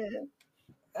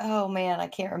oh man, I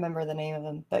can't remember the name of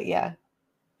him, but yeah.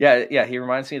 Yeah, he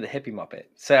reminds me of the hippie Muppet.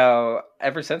 So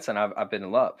ever since then, I've been in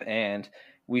love. And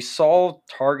we saw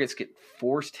targets get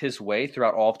forced his way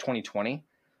throughout all of 2020.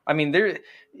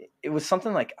 It was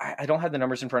something like, I don't have the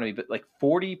numbers in front of me, but like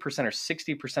 40% or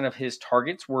 60% of his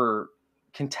targets were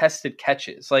contested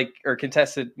catches, or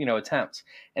contested, attempts.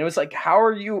 And it was like, how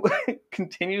are you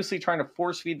continuously trying to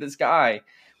force feed this guy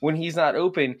when he's not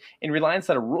open in reliance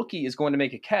that a rookie is going to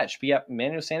make a catch? But yeah,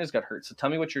 Emmanuel Sanders got hurt. So tell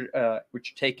me what your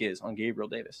take is on Gabriel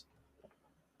Davis.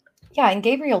 Yeah, and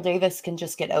Gabriel Davis can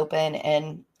just get open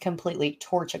and completely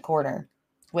torch a corner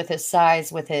with his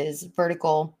size, with his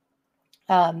vertical.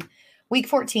 Week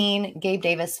 14, Gabe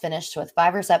Davis finished with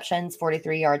 5 receptions,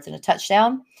 43 yards, and a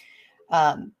touchdown.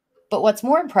 But what's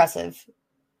more impressive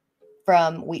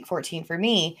from week 14 for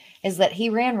me is that he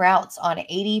ran routes on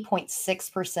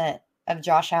 80.6% of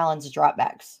Josh Allen's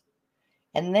dropbacks.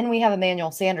 And then we have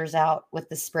Emmanuel Sanders out with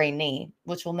the sprained knee,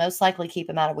 which will most likely keep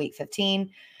him out of week 15.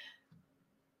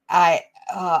 I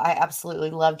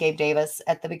absolutely love Gabe Davis.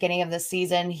 At the beginning of this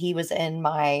season, he was in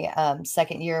my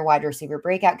second year wide receiver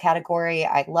breakout category.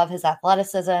 I love his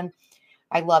athleticism.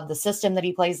 I love the system that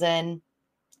he plays in.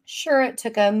 Sure, it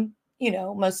took him,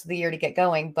 most of the year to get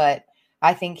going, but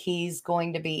I think he's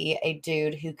going to be a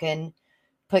dude who can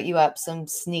put you up some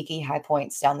sneaky high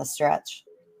points down the stretch.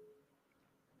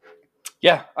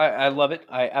 Yeah, I love it.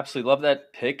 I absolutely love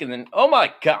that pick. And then, oh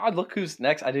my God, look who's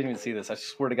next. I didn't even see this. I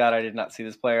swear to God, I did not see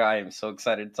this player. I am so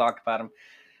excited to talk about him.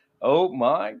 Oh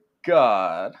my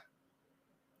God.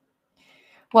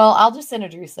 Well, I'll just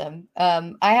introduce him.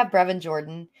 I have Brevin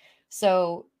Jordan.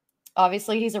 So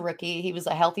obviously he's a rookie. He was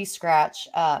a healthy scratch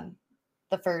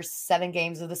the first 7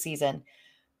 games of the season.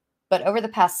 But over the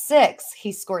past 6,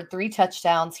 he scored 3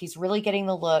 touchdowns. He's really getting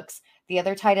the looks. The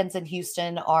other tight ends in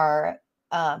Houston are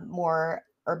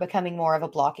becoming more of a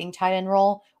blocking tight end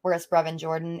role, whereas Brevin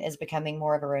Jordan is becoming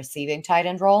more of a receiving tight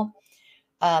end role.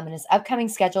 And his upcoming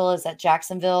schedule is at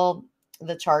Jacksonville,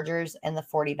 the Chargers, and the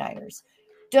 49ers.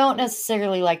 Don't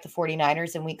necessarily like the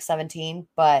 49ers in week 17,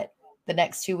 but the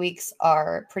next 2 weeks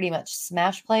are pretty much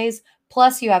smash plays.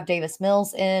 Plus, you have Davis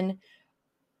Mills in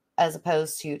as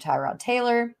opposed to Tyrod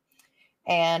Taylor.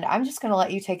 And I'm just going to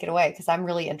let you take it away because I'm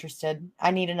really interested.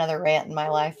 I need another rant in my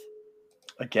life.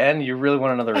 Again, you really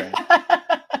want another rant?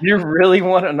 You really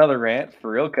want another rant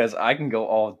for real? Because I can go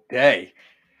all day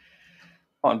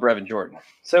on Brevin Jordan.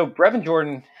 So Brevin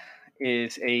Jordan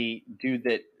is a dude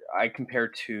that I compare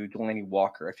to Delanie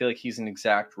Walker. I feel like he's an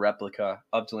exact replica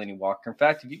of Delanie Walker. In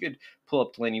fact, if you could pull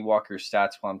up Delanie Walker's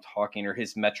stats while I'm talking, or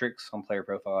his metrics on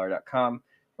playerprofiler.com,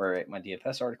 where I write my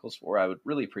DFS articles for, I would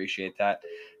really appreciate that,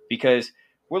 because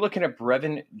we're looking at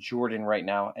Brevin Jordan right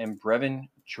now, and Brevin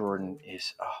Jordan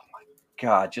is, oh my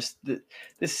God, just the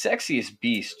sexiest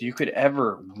beast you could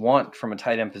ever want from a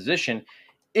tight end position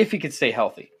if he could stay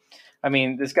healthy. I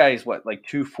mean, this guy is what, like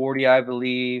 240, I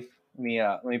believe.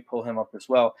 Let me pull him up as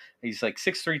well. He's like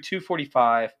 6'3",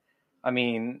 245. I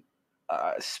mean,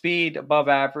 speed above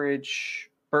average,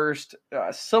 burst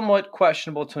somewhat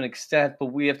questionable to an extent, but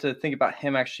we have to think about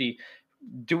him actually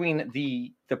doing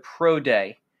the pro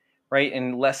day, right,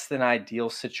 in less than ideal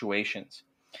situations,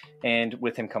 and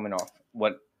with him coming off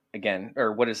what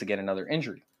is another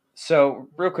injury. So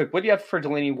real quick, what do you have for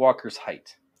Delanie Walker's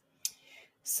height?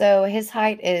 So his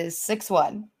height is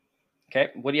 6'1". Okay,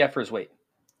 what do you have for his weight?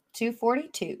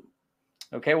 242.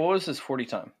 Okay, what was his 40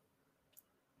 time?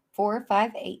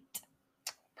 4.58.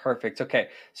 Perfect. Okay,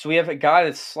 so we have a guy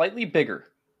that's slightly bigger,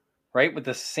 right, with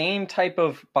the same type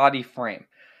of body frame,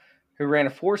 who ran a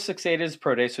 4.68 at his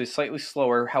pro day, so he's slightly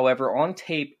slower. However, on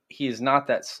tape, he is not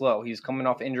that slow. He's coming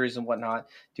off injuries and whatnot,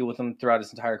 deal with them throughout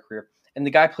his entire career. And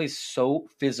the guy plays so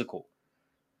physical,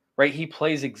 right? He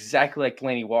plays exactly like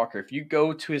Delanie Walker. If you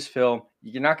go to his film,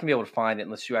 you're not going to be able to find it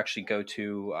unless you actually go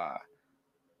to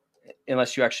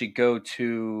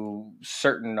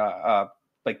certain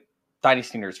like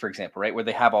Dynasty Nerds, for example, right, where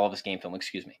they have all of his game film.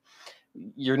 Excuse me.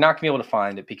 You're not going to be able to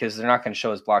find it because they're not going to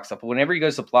show his block stuff. But whenever he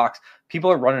goes to blocks, people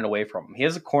are running away from him. He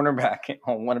has a cornerback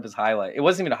on one of his highlights. It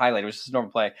wasn't even a highlight. It was just a normal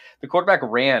play. The quarterback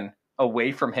ran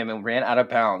away from him and ran out of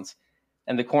bounds.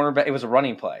 And the cornerback, it was a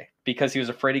running play because he was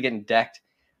afraid of getting decked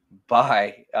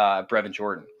by Brevin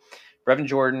Jordan. Brevin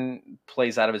Jordan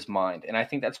plays out of his mind. And I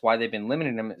think that's why they've been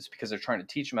limiting him, is because they're trying to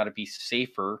teach him how to be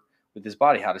safer with his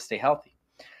body, how to stay healthy.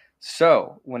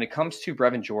 So when it comes to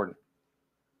Brevin Jordan,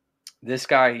 this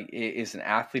guy is an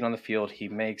athlete on the field. He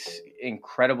makes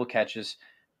incredible catches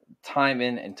time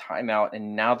in and time out,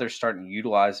 and now they're starting to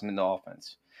utilize him in the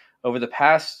offense. Over the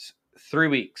past 3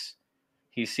 weeks,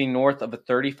 he's seen north of a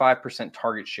 35%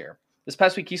 target share. This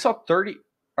past week, he saw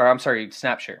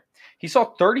snap share. He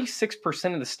saw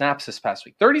 36% of the snaps this past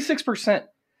week. 36%.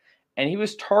 And he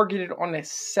was targeted on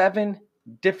 7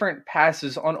 different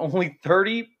passes on only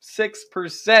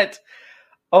 36%.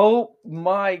 Oh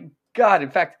my God. In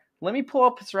fact, let me pull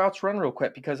up his routes run real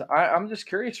quick because I'm just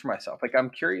curious for myself. Like,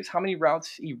 I'm curious how many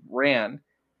routes he ran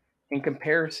in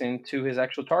comparison to his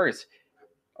actual targets.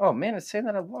 Oh, man, it's saying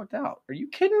that I logged out. Are you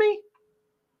kidding me?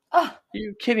 Oh. Are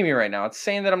you kidding me right now? It's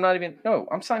saying that I'm not even – no,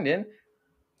 I'm signed in.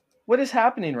 What is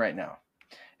happening right now?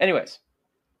 Anyways,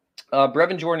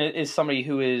 Brevin Jordan is somebody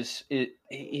who he's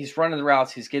running the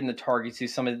routes. He's getting the targets.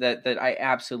 He's somebody that I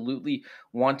absolutely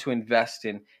want to invest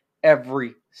in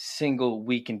every single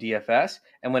week in DFS.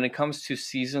 And when it comes to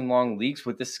season-long leagues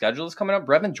with this schedule that's coming up,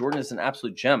 Brevin Jordan is an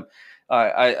absolute gem.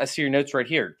 I see your notes right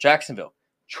here. Jacksonville,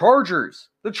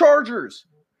 the Chargers,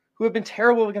 who have been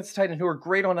terrible against the Titans, who are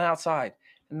great on the outside.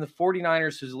 and the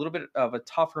 49ers, who's a little bit of a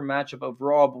tougher matchup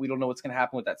overall, but we don't know what's going to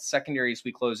happen with that secondary as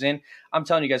we close in. I'm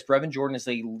telling you guys, Brevin Jordan is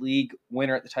a league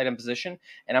winner at the tight end position,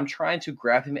 and I'm trying to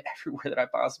grab him everywhere that I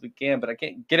possibly can, but I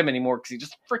can't get him anymore because he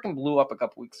just freaking blew up a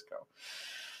couple weeks ago.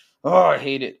 Oh, I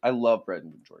hate it. I love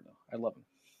Brevin Jordan. I love him.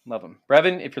 Love him.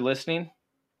 Brevin, if you're listening,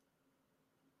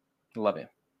 I love you.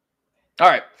 All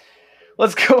right.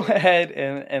 Let's go ahead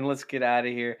and let's get out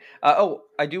of here.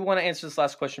 I do want to answer this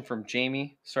last question from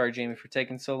Jamie. Sorry, Jamie, for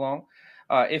taking so long.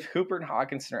 If Hooper and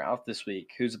Hawkinson are out this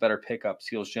week, who's a better pickup,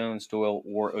 Seals-Jones, Doyle,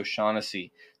 or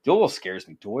O'Shaughnessy? Doyle scares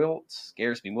me. Doyle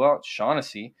scares me. Well,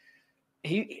 Shaughnessy's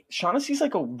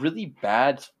like a really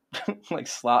bad like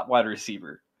slot wide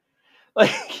receiver. Like,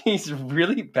 he's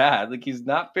really bad. Like, he's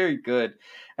not very good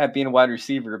at being a wide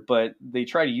receiver, but they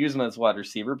try to use him as wide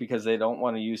receiver because they don't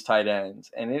want to use tight ends.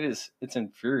 And it's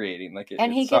infuriating. Like,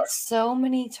 he gets so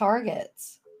many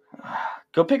targets.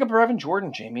 Go pick up Brevin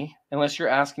Jordan, Jamie, unless you're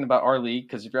asking about our league,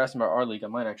 because if you're asking about our league, I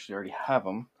might actually already have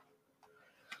him.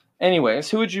 Anyways,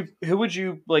 who would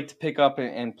you like to pick up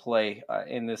and play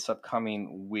in this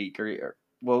upcoming week? Or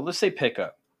well, let's say pick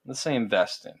up. Let's say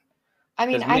invest in. I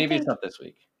mean, maybe it's not this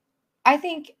week. I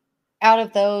think out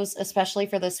of those, especially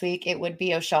for this week, it would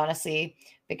be O'Shaughnessy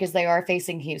because they are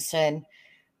facing Houston.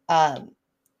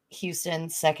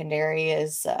 Houston's secondary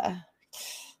is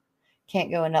can't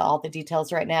go into all the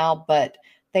details right now, but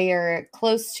they are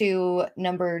close to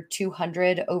number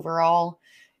 200 overall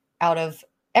out of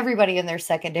everybody in their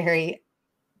secondary,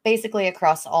 basically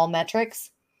across all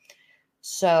metrics.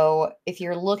 So if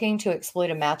you're looking to exploit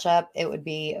a matchup, it would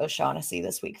be O'Shaughnessy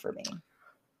this week for me.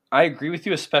 I agree with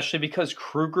you, especially because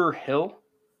Kruger Hill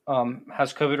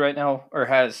has COVID right now, or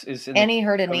is in. And he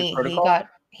hurt a knee. Protocol.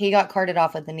 He got carted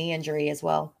off with a knee injury as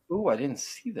well. Oh, I didn't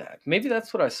see that. Maybe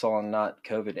that's what I saw, and not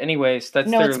COVID. Anyways, that's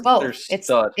it's both.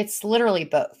 It's literally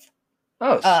both.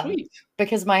 Oh, sweet.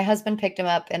 Because my husband picked him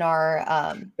up in our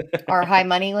high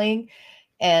money league,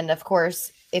 and of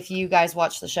course, if you guys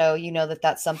watch the show, you know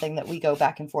that's something that we go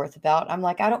back and forth about. I'm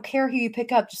like, I don't care who you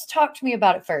pick up, just talk to me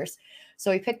about it first.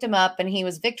 So he picked him up, and he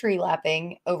was victory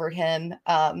lapping over him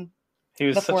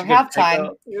before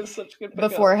halftime. He was such a good pickup.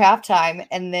 Before halftime,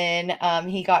 and then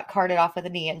he got carted off with a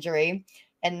knee injury.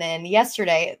 And then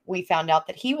yesterday, we found out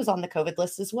that he was on the COVID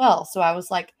list as well. So I was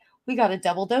like, we got a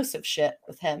double dose of shit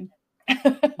with him.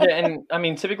 Yeah, and I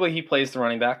mean, typically he plays the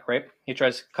running back, right? He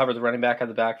tries to cover the running back out of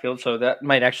the backfield, so that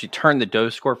might actually turn the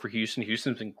dose score for Houston.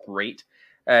 Houston's been great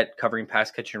at covering pass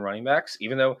catching running backs,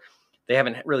 even though they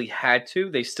haven't really had to.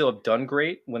 They still have done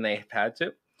great when they've had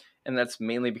to, and that's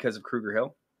mainly because of Kruger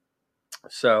Hill.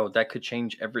 So that could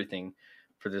change everything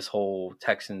for this whole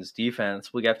Texans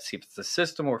defense. We have to see if it's the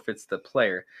system or if it's the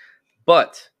player.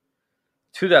 But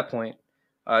to that point,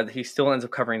 he still ends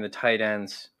up covering the tight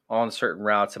ends on certain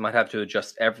routes. It might have to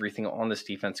adjust everything on this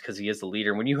defense because he is the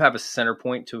leader. When you have a center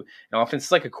point to an offense,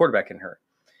 it's like a quarterback in her.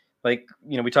 Like,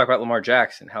 we talk about Lamar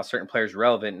Jackson, how certain players are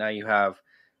relevant. Now you have,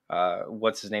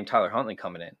 Tyler Huntley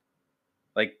coming in.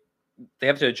 Like, they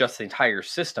have to adjust the entire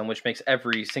system, which makes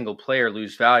every single player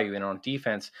lose value. And on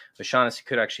defense, O'Shaughnessy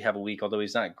could actually have a week, although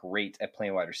he's not great at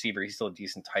playing wide receiver. He's still a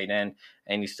decent tight end,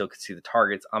 and you still could see the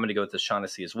targets. I'm going to go with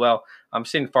O'Shaughnessy as well. I'm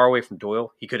sitting far away from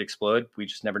Doyle. He could explode. We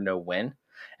just never know when.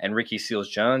 And Ricky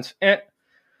Seals-Jones,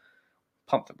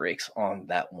 pump the brakes on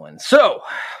that one. So,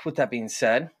 with that being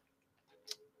said,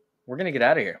 we're going to get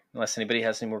out of here. Unless anybody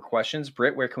has any more questions.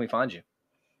 Britt, where can we find you?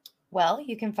 Well,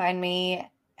 you can find me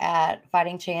at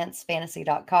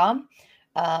fightingchancefantasy.com.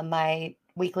 My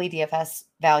weekly DFS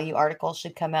value article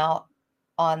should come out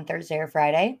on Thursday or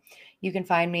Friday. You can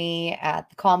find me at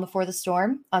the Calm Before the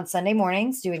Storm on Sunday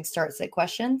mornings doing start-sit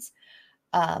questions.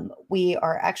 We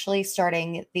are actually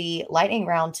starting the lightning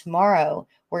round tomorrow.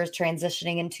 We're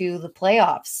transitioning into the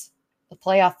playoffs, the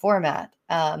playoff format.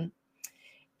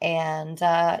 And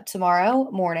tomorrow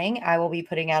morning, I will be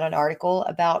putting out an article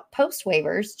about post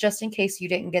waivers, just in case you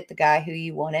didn't get the guy who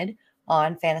you wanted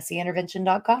on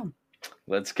fantasyintervention.com.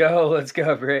 Let's go,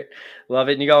 Britt. Love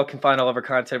it. And you all can find all of our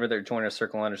content over there at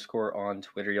 @joiner__ on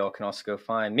Twitter. Y'all can also go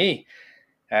find me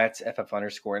at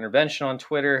 @FF_intervention on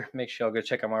Twitter. Make sure y'all go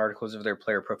check out my articles over there,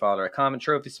 playerprofile.com and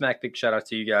Trophy Smack. Big shout out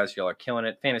to you guys. Y'all are killing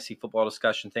it. Fantasy football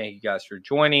discussion. Thank you guys for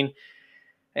joining.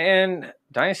 And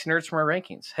Dynasty Nerds for my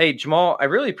rankings. Hey, Jamal, I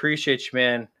really appreciate you,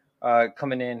 man,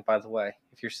 coming in, by the way.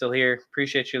 If you're still here,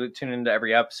 appreciate you tuning into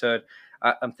every episode.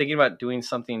 I'm thinking about doing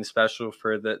something special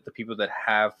for the people that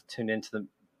have tuned into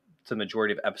the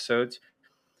majority of episodes.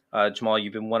 Jamal,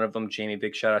 you've been one of them. Jamie,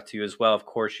 big shout out to you as well. Of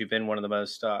course, you've been one of the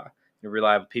most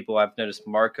reliable people. I've noticed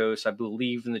Marcos, I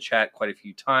believe, in the chat quite a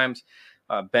few times.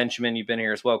 Benjamin, you've been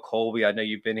here as well. Colby, I know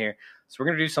you've been here. So we're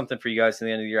going to do something for you guys in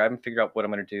the end of the year. I haven't figured out what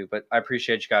I'm going to do, but I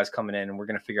appreciate you guys coming in, and we're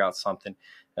going to figure out something,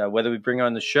 whether we bring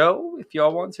on the show if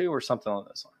y'all want to or something along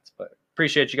those lines. But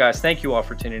appreciate you guys. Thank you all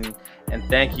for tuning in, and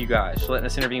thank you guys for letting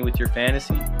us intervene with your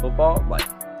fantasy football life.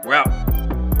 We're out.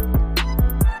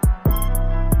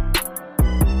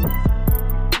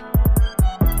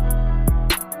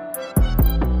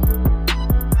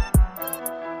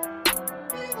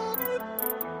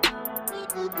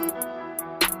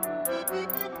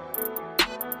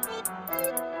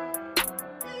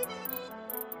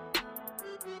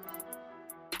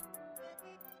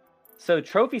 So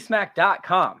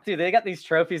TrophySmack.com, dude, they got these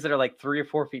trophies that are like 3 or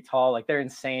 4 feet tall. Like, they're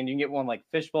insane. You can get one like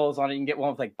fish bowls on it. You can get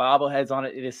one with like bobbleheads on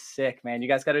it. It is sick, man. You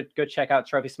guys got to go check out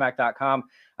TrophySmack.com.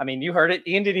 I mean, you heard it.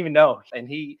 Ian didn't even know. And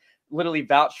he literally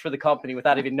vouched for the company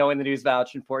without even knowing the news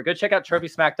vouching for it. Go check out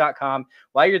TrophySmack.com.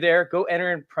 While you're there, go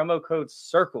enter in promo code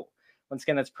CIRCLE. Once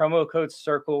again, that's promo code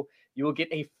CIRCLE. You will get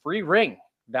a free ring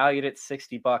valued at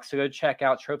 $60. So go check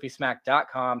out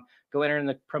TrophySmack.com. Go enter in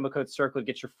the promo code CIRCLE to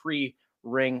get your free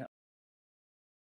ring